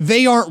movies.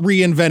 They aren't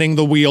reinventing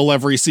the wheel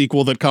every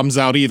sequel that comes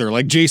out either.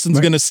 Like, Jason's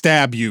going to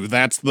stab you.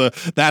 That's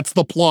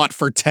the plot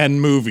for 10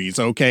 movies.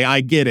 Okay,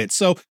 I get it.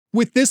 So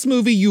with this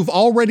movie, you've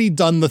already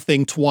done the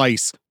thing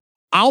twice.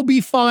 I'll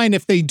be fine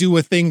if they do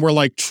a thing where,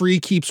 like,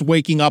 Tree keeps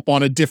waking up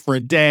on a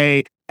different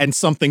day and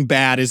something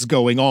bad is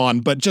going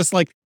on. But just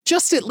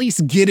at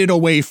least get it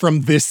away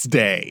from this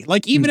day.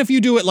 Like, even if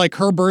you do it like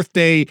her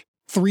birthday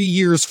 3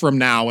 years from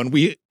now, and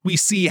we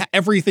see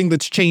everything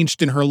that's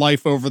changed in her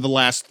life over the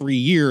last 3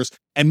 years,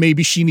 and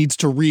maybe she needs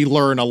to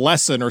relearn a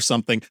lesson or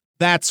something,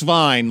 that's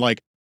fine.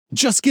 Like,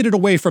 just get it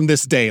away from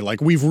this day. Like,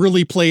 we've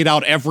really played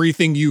out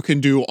everything you can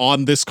do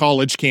on this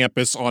college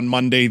campus on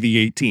Monday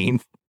the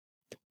 18th.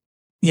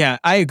 Yeah,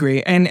 I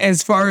agree. And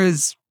as far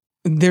as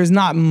there's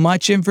not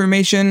much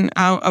information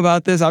out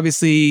about this,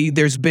 obviously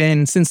there's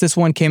been, since this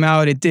one came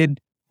out, it did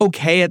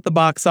okay at the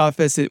box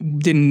office. It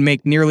didn't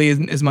make nearly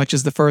as much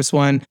as the first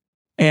one.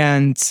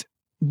 And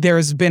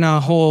there's been a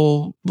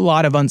whole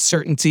lot of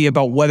uncertainty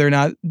about whether or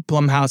not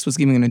Blumhouse was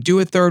even going to do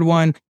a third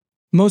one.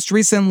 Most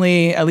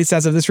recently, at least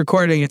as of this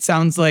recording, it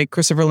sounds like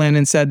Christopher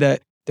Landon said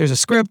that there's a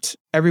script,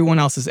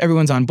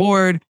 everyone's on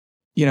board.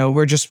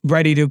 We're just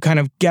ready to kind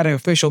of get an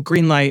official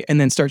green light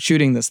and then start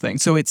shooting this thing.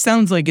 So it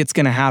sounds like it's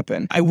going to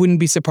happen. I wouldn't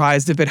be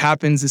surprised if it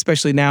happens,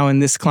 especially now in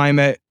this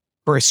climate,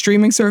 for a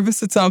streaming service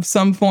that's of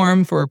some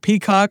form, for a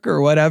Peacock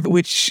or whatever,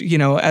 which,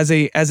 as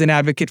an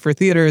advocate for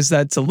theaters,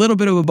 that's a little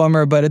bit of a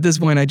bummer. But at this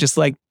point, I just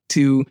like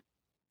to,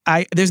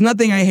 there's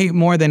nothing I hate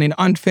more than an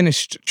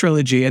unfinished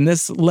trilogy. And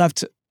this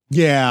left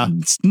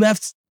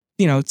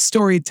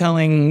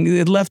storytelling,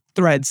 it left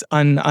threads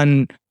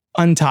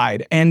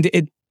untied. And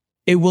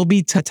it will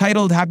be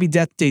titled Happy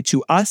Death Day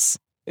to Us,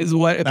 is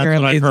what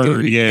apparently I've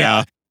heard,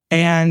 yeah.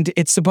 And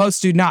it's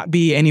supposed to not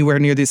be anywhere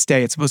near this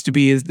day. It's supposed to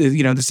be,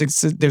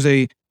 there's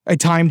a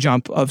time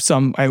jump of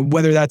some,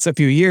 whether that's a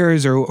few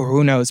years or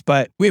who knows,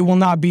 but it will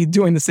not be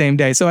doing the same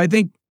day. So I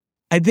think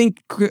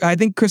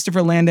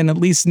Christopher Landon at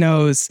least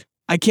knows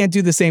I can't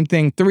do the same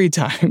thing 3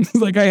 times.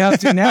 Like, I have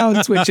to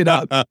now switch it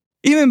up.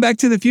 Even Back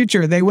to the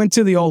Future, they went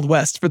to the Old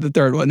West for the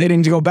third one. They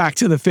didn't go back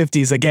to the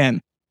 50s again.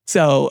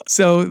 So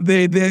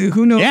they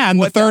who knows? Yeah,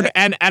 and the third,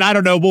 and I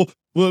don't know.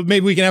 Well,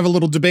 maybe we can have a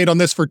little debate on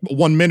this for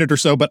 1 minute or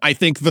so, but I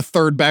think the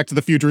third Back to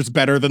the Future is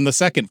better than the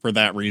second for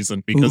that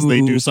reason, because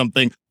they do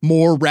something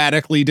more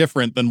radically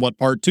different than what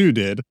part 2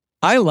 did.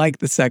 I like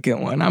the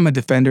second one. I'm a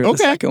defender of the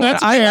second one.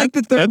 Fair. I like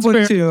the third one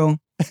fair. too.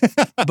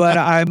 But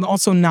I'm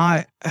also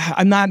not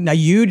a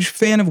huge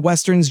fan of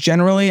Westerns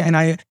generally. And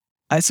I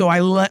don't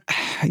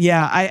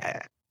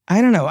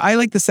know. I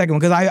like the second one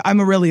because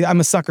I'm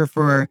a sucker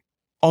for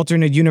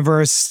alternate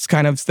universe,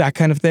 that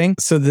kind of thing.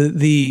 So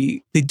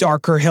the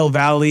darker Hill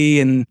Valley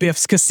and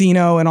Biff's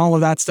Casino and all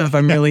of that stuff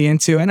I'm really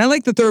into. And I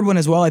like the third one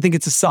as well. I think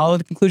it's a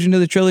solid conclusion to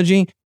the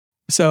trilogy.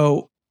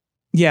 So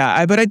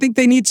yeah, but I think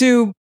they need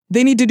to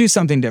do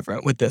something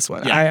different with this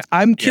one. Yeah.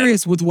 I'm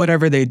curious with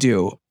whatever they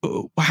do.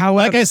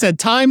 Like I said,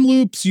 time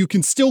loops, you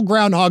can still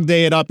Groundhog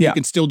Day it up. Yeah. You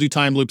can still do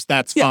time loops.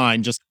 That's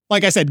fine. Just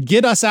like I said,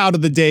 get us out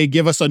of the day.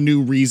 Give us a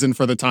new reason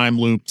for the time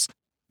loops.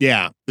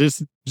 Yeah,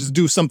 just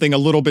do something a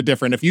little bit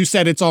different. If you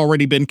said it's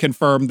already been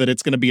confirmed that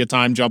it's going to be a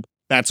time jump,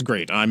 that's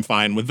great. I'm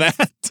fine with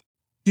that.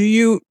 Do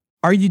you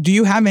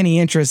have any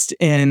interest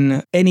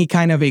in any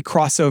kind of a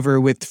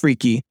crossover with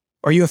Freaky?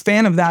 Are you a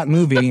fan of that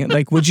movie?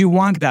 Like, would you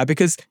want that?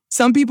 Because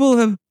some people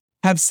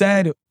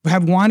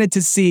have wanted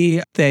to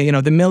see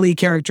the Millie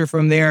character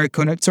from there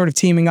sort of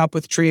teaming up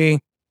with Tree.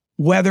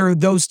 Whether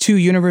those two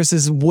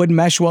universes would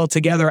mesh well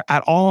together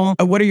at all.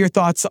 What are your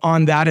thoughts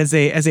on that as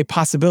a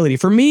possibility?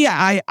 For me,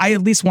 I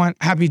at least want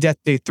Happy Death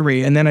Day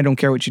 3, and then I don't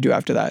care what you do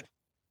after that.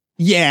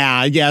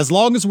 Yeah. As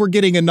long as we're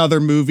getting another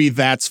movie,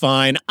 that's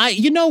fine.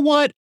 You know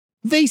what?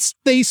 They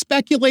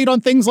speculate on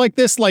things like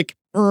this. Like,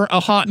 for a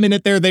hot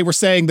minute there, they were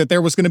saying that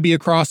there was going to be a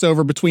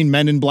crossover between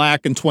Men in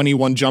Black and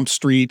 21 Jump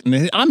Street.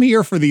 And I'm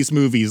here for these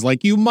movies.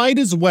 Like, you might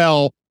as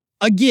well.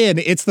 Again,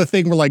 it's the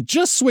thing where, like,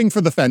 just swing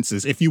for the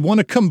fences. If you want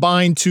to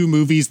combine two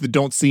movies that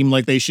don't seem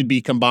like they should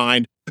be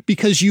combined,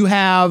 because you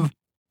have,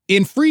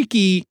 in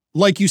Freaky,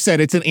 like you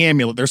said, it's an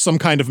amulet. There's some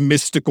kind of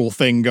mystical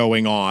thing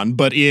going on.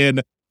 But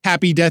in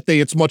Happy Death Day,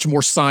 it's much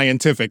more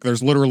scientific.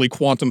 There's literally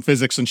quantum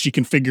physics, and she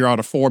can figure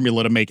out a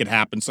formula to make it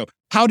happen. So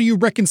how do you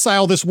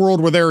reconcile this world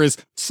where there is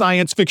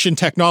science fiction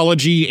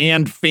technology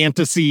and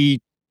fantasy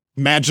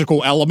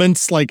magical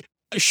elements? Like,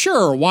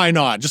 sure, why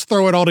not? Just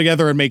throw it all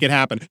together and make it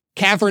happen.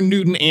 Catherine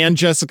Newton and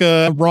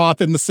Jessica Roth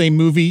in the same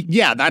movie.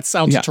 Yeah, that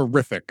sounds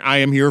terrific. I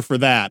am here for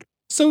that.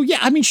 So yeah,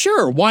 I mean,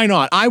 sure, why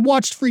not? I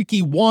watched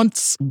Freaky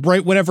once,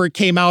 right whenever it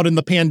came out in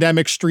the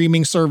pandemic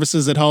streaming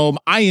services at home.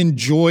 I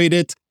enjoyed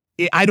it.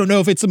 I don't know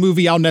if it's a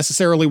movie I'll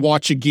necessarily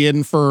watch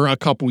again for a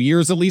couple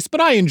years at least,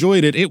 but I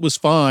enjoyed it. It was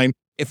fine.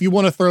 If you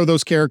want to throw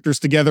those characters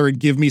together and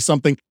give me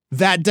something,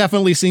 that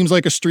definitely seems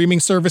like a streaming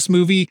service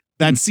movie.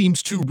 That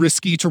seems too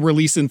risky to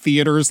release in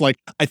theaters. Like,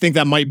 I think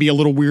that might be a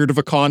little weird of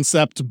a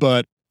concept,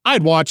 but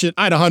I'd watch it.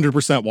 I'd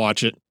 100%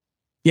 watch it.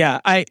 Yeah,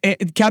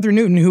 Catherine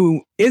Newton,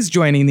 who is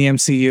joining the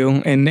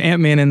MCU in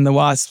Ant-Man and the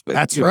Wasp.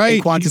 That's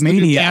right.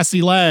 Quantumania.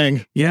 Cassie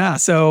Lang. Yeah,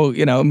 so,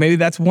 maybe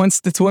that's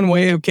one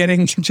way of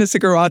getting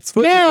Jessica Roth's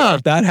foot. Yeah.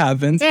 If that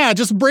happens. Yeah,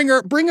 just bring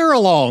her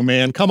along,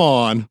 man. Come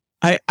on.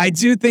 I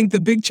do think the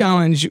big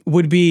challenge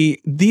would be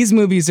these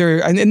movies are,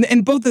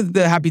 and both of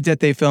the Happy Death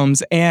Day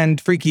films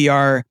and Freaky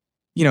are,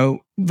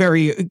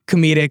 very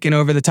comedic and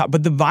over the top,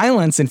 but the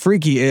violence in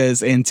Freaky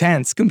is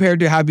intense compared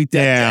to Happy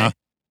Death Day.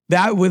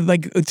 That would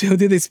do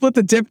they split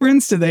the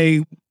difference? Do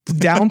they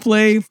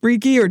downplay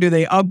Freaky or do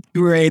they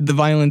upgrade the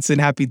violence in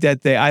Happy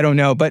Death Day? I don't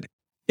know. But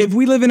if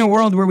we live in a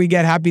world where we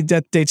get Happy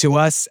Death Day to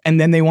us and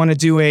then they want to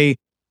do a,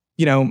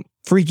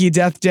 Freaky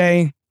Death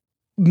Day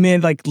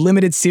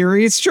limited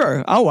series,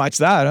 sure, I'll watch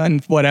that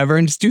and whatever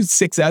and just do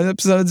 6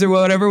 episodes or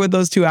whatever with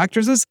those two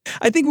actresses.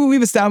 I think what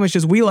we've established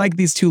is we like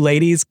these two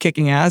ladies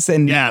kicking ass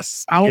and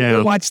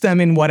I'll watch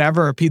them in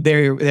whatever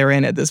they're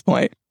in at this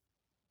point.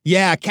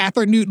 Yeah,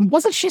 Catherine Newton,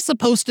 wasn't she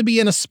supposed to be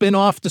in a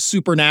spinoff to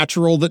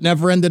Supernatural that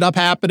never ended up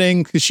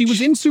happening? Because she was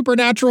in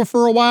Supernatural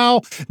for a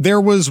while. There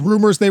was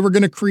rumors they were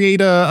going to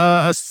create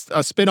a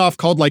spinoff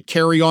called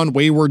Carry On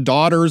Wayward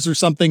Daughters or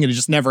something, and it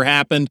just never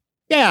happened.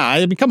 Yeah,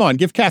 I mean, come on,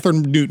 give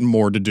Catherine Newton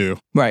more to do.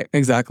 Right,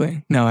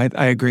 exactly. No,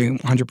 I agree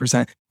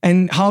 100%.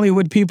 And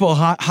Hollywood people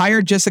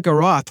hired Jessica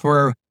Roth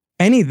for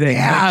anything.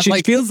 Yeah,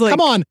 she feels like...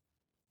 Come on.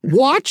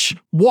 Watch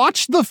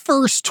the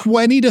first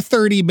 20 to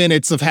 30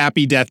 minutes of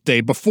Happy Death Day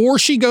before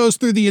she goes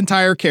through the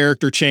entire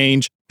character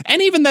change.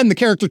 And even then the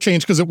character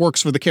change because it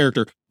works for the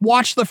character.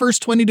 Watch the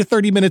first 20 to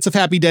 30 minutes of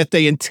Happy Death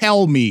Day and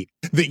tell me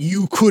that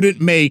you couldn't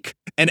make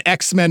an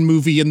X-Men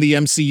movie in the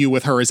MCU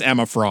with her as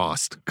Emma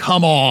Frost.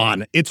 Come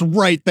on. It's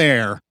right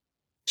there.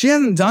 She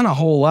hasn't done a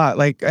whole lot.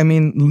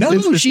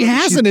 No, she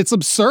hasn't. It's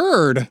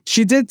absurd.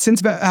 She did,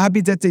 since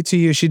Happy Death Day to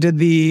You, she did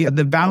the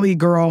Valley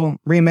Girl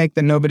remake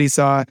that nobody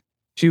saw.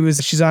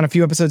 She's on a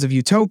few episodes of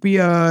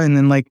Utopia and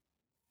then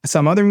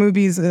some other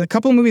movies, a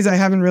couple of movies I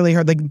haven't really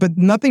heard, but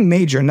nothing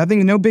major,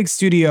 no big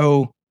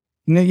studio,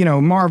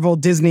 Marvel,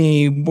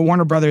 Disney,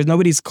 Warner Brothers,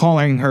 nobody's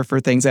calling her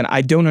for things. And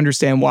I don't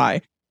understand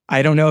why.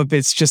 I don't know if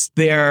it's just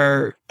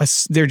they're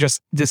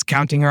just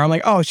discounting her. I'm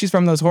like, oh, she's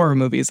from those horror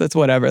movies. That's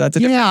whatever. That's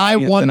I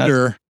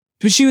wonder.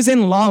 But she was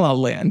in La La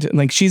Land.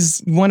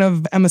 She's one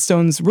of Emma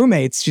Stone's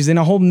roommates. She's in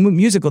a whole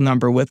musical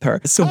number with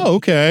her. So,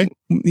 okay.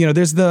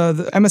 There's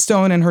the Emma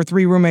Stone and her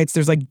 3 roommates.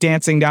 There's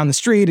dancing down the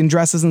street in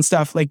dresses and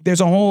stuff.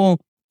 There's a whole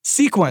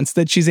sequence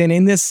that she's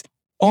in this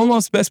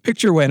almost Best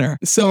Picture winner.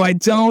 So I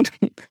don't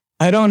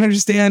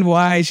understand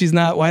why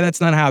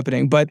that's not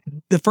happening. But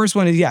the first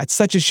one is, it's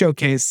such a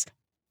showcase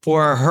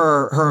for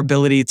her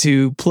ability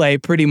to play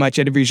pretty much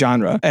every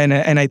genre. And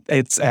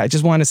I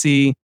just want to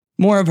see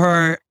more of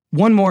her.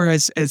 One more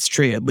as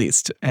Tree at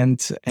least, and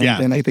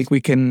then I think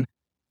we can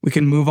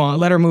move on.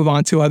 Let her move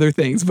on to other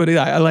things. But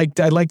I'd like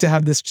to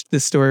have this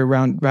story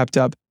wrapped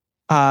up.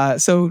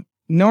 So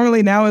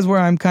normally now is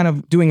where I'm kind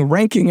of doing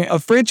ranking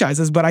of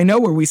franchises, but I know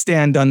where we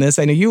stand on this.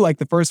 I know you like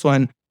the first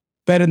one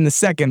better than the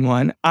second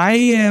one.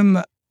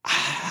 I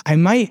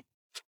might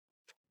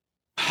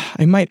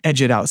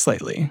edge it out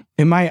slightly.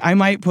 I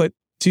might put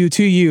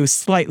to you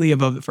slightly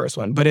above the first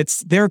one, but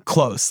they're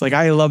close.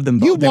 I love them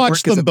both. You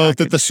watched them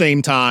both at the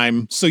same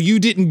time, so you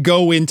didn't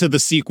go into the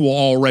sequel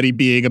already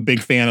being a big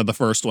fan of the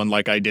first one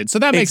like I did. So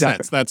that makes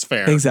sense. That's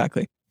fair.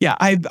 Exactly. Yeah,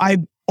 I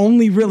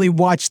only really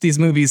watched these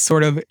movies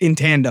sort of in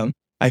tandem.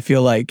 I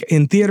feel like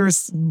in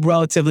theaters,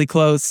 relatively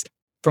close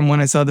from when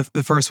I saw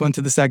the first one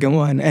to the second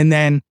one, and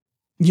then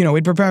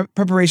in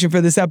preparation for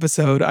this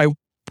episode, I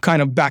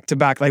kind of back to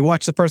back,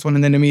 watch the first one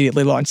and then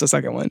immediately launch the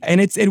second one.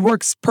 And it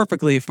works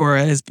perfectly for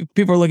as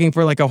people are looking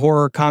for a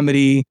horror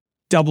comedy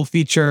double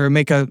feature,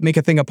 make a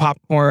thing of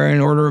popcorn,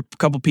 order a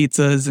couple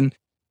pizzas and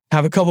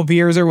have a couple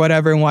beers or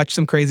whatever and watch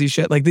some crazy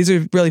shit. These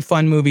are really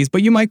fun movies,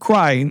 but you might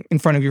cry in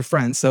front of your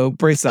friends. So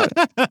brace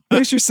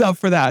yourself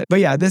for that. But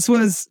yeah, this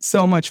was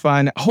so much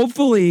fun.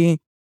 Hopefully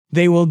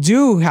they will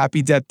do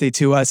Happy Death Day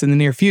to us in the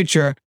near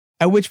future.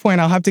 At which point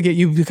I'll have to get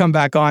you to come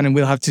back on and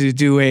we'll have to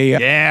do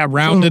a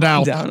round it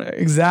out.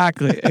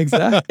 Exactly.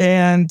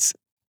 and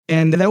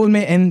that would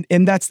make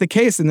and that's the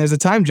case. And there's a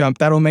time jump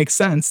that'll make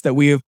sense that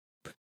we have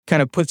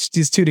kind of put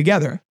these two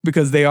together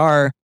because they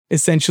are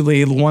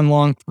essentially one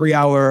long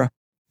 3-hour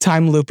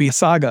time loopy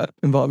saga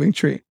involving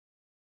Tree.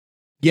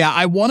 Yeah,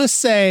 I want to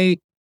say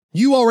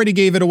you already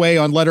gave it away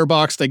on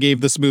Letterboxd. I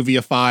gave this movie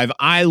a 5.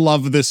 I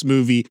love this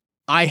movie.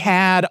 I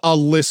had a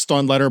list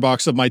on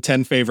Letterboxd of my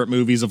 10 favorite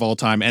movies of all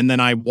time, and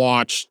then I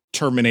watched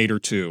Terminator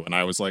 2, and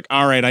I was like,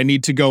 all right, I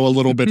need to go a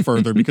little bit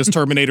further because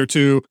Terminator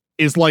 2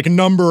 is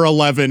number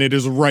 11. It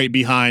is right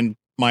behind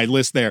my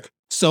list there.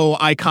 So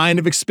I kind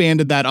of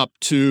expanded that up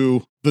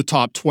to the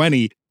top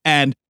 20.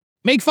 And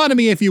make fun of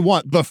me if you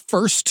want. The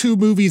first two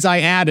movies I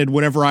added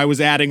whenever I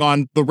was adding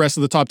on the rest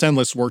of the top 10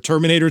 lists were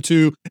Terminator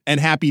 2 and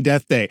Happy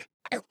Death Day.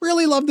 I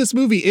really love this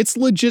movie. It's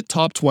legit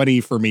top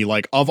 20 for me,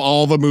 like of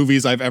all the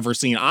movies I've ever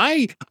seen.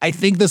 I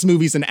think this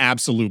movie's an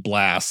absolute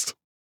blast.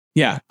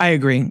 Yeah, I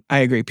agree.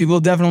 People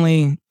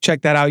definitely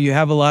check that out. You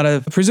have a lot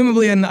of,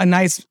 presumably a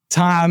nice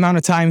amount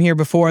of time here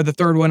before the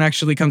third one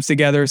actually comes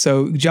together.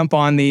 So jump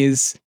on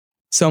these.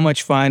 So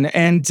much fun.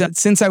 And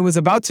since I was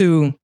about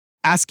to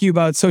ask you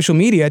about social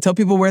media, tell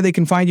people where they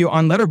can find you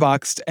on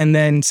Letterboxd and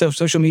then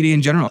social media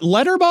in general.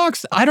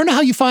 Letterboxd, I don't know how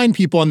you find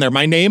people on there.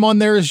 My name on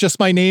there is just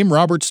my name,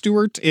 Robert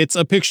Stewart. It's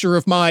a picture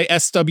of my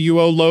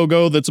SWO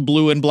logo that's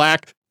blue and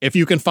black. If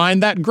you can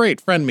find that, great,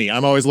 friend me.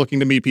 I'm always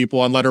looking to meet people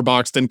on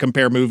Letterboxd and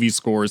compare movie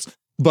scores.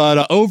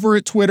 But over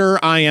at Twitter,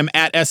 I am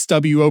at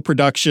SWO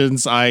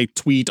Productions. I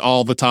tweet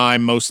all the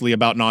time, mostly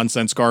about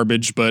nonsense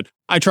garbage, but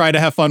I try to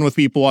have fun with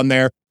people on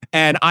there.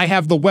 And I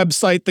have the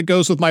website that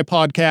goes with my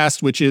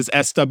podcast, which is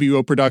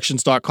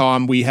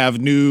swoproductions.com. We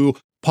have new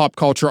pop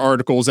culture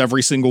articles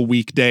every single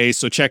weekday,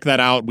 so check that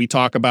out. We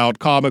talk about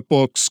comic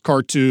books,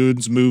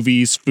 cartoons,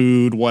 movies,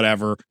 food,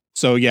 whatever.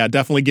 So yeah,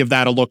 definitely give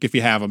that a look if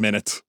you have a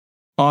minute.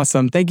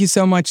 Awesome. Thank you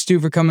so much, Stu,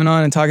 for coming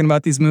on and talking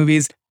about these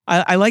movies.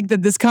 I like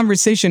that this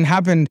conversation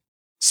happened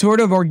sort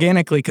of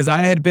organically because I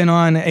had been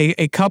on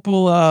a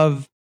couple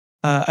of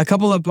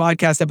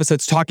podcast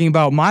episodes talking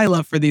about my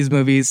love for these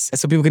movies.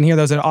 So people can hear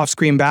those at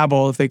Off-Screen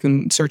Babble if they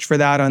can search for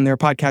that on their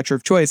podcatcher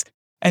of choice.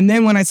 And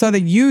then when I saw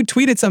that you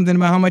tweeted something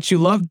about how much you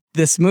loved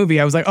this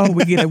movie, I was like, oh,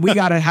 we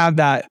got to have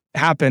that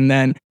happen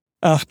then.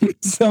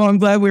 So I'm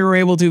glad we were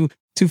able to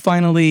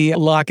finally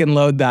lock and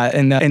load that.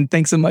 And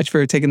thanks so much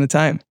for taking the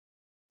time.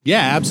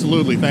 Yeah,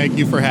 absolutely. Thank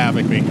you for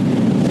having me.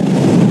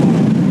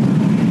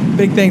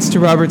 Big thanks to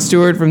Robert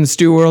Stewart from the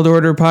Stu World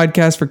Order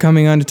podcast for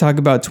coming on to talk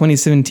about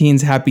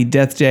 2017's Happy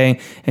Death Day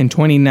and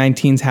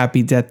 2019's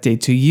Happy Death Day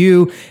to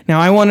you.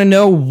 Now, I want to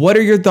know, what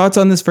are your thoughts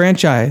on this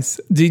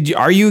franchise?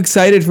 Are you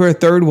excited for a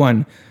third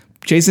one?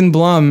 Jason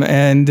Blum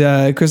and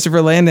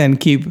Christopher Landon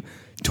keep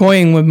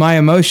toying with my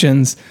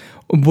emotions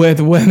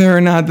with whether or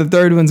not the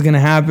third one's going to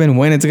happen,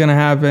 when it's going to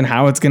happen,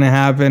 how it's going to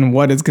happen,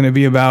 what it's going to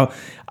be about.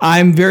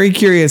 I'm very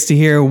curious to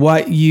hear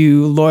what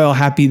you loyal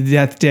Happy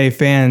Death Day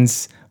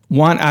fans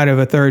want out of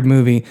a third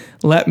movie.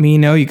 Let me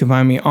know. You can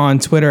find me on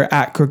Twitter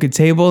at Crooked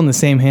Table and the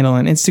same handle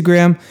on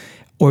Instagram,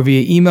 or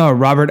via email at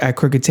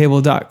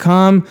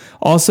robert@crookedtable.com.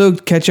 Also,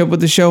 catch up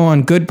with the show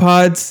on Good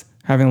Pods.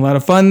 Having a lot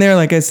of fun there,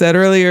 like I said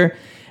earlier.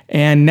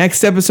 And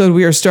next episode,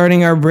 we are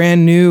starting our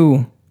brand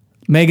new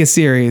mega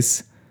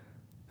series.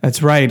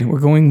 That's right. We're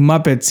going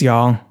Muppets,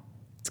 y'all.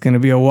 It's going to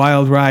be a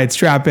wild ride.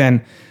 Strap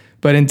in.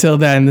 But until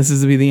then, this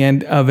is to be the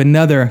end of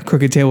another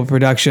Crooked Table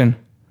production.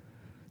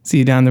 See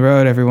you down the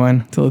road,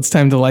 everyone. Till it's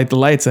time to light the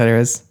lights, that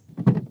is.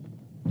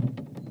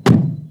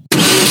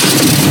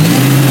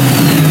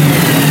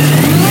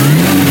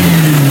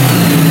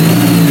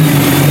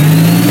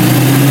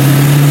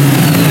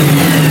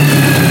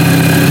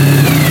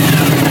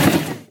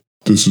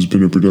 This has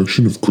been a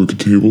production of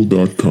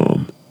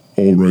crookedtable.com.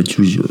 All rights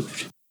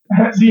reserved.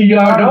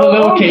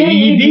 CROOKED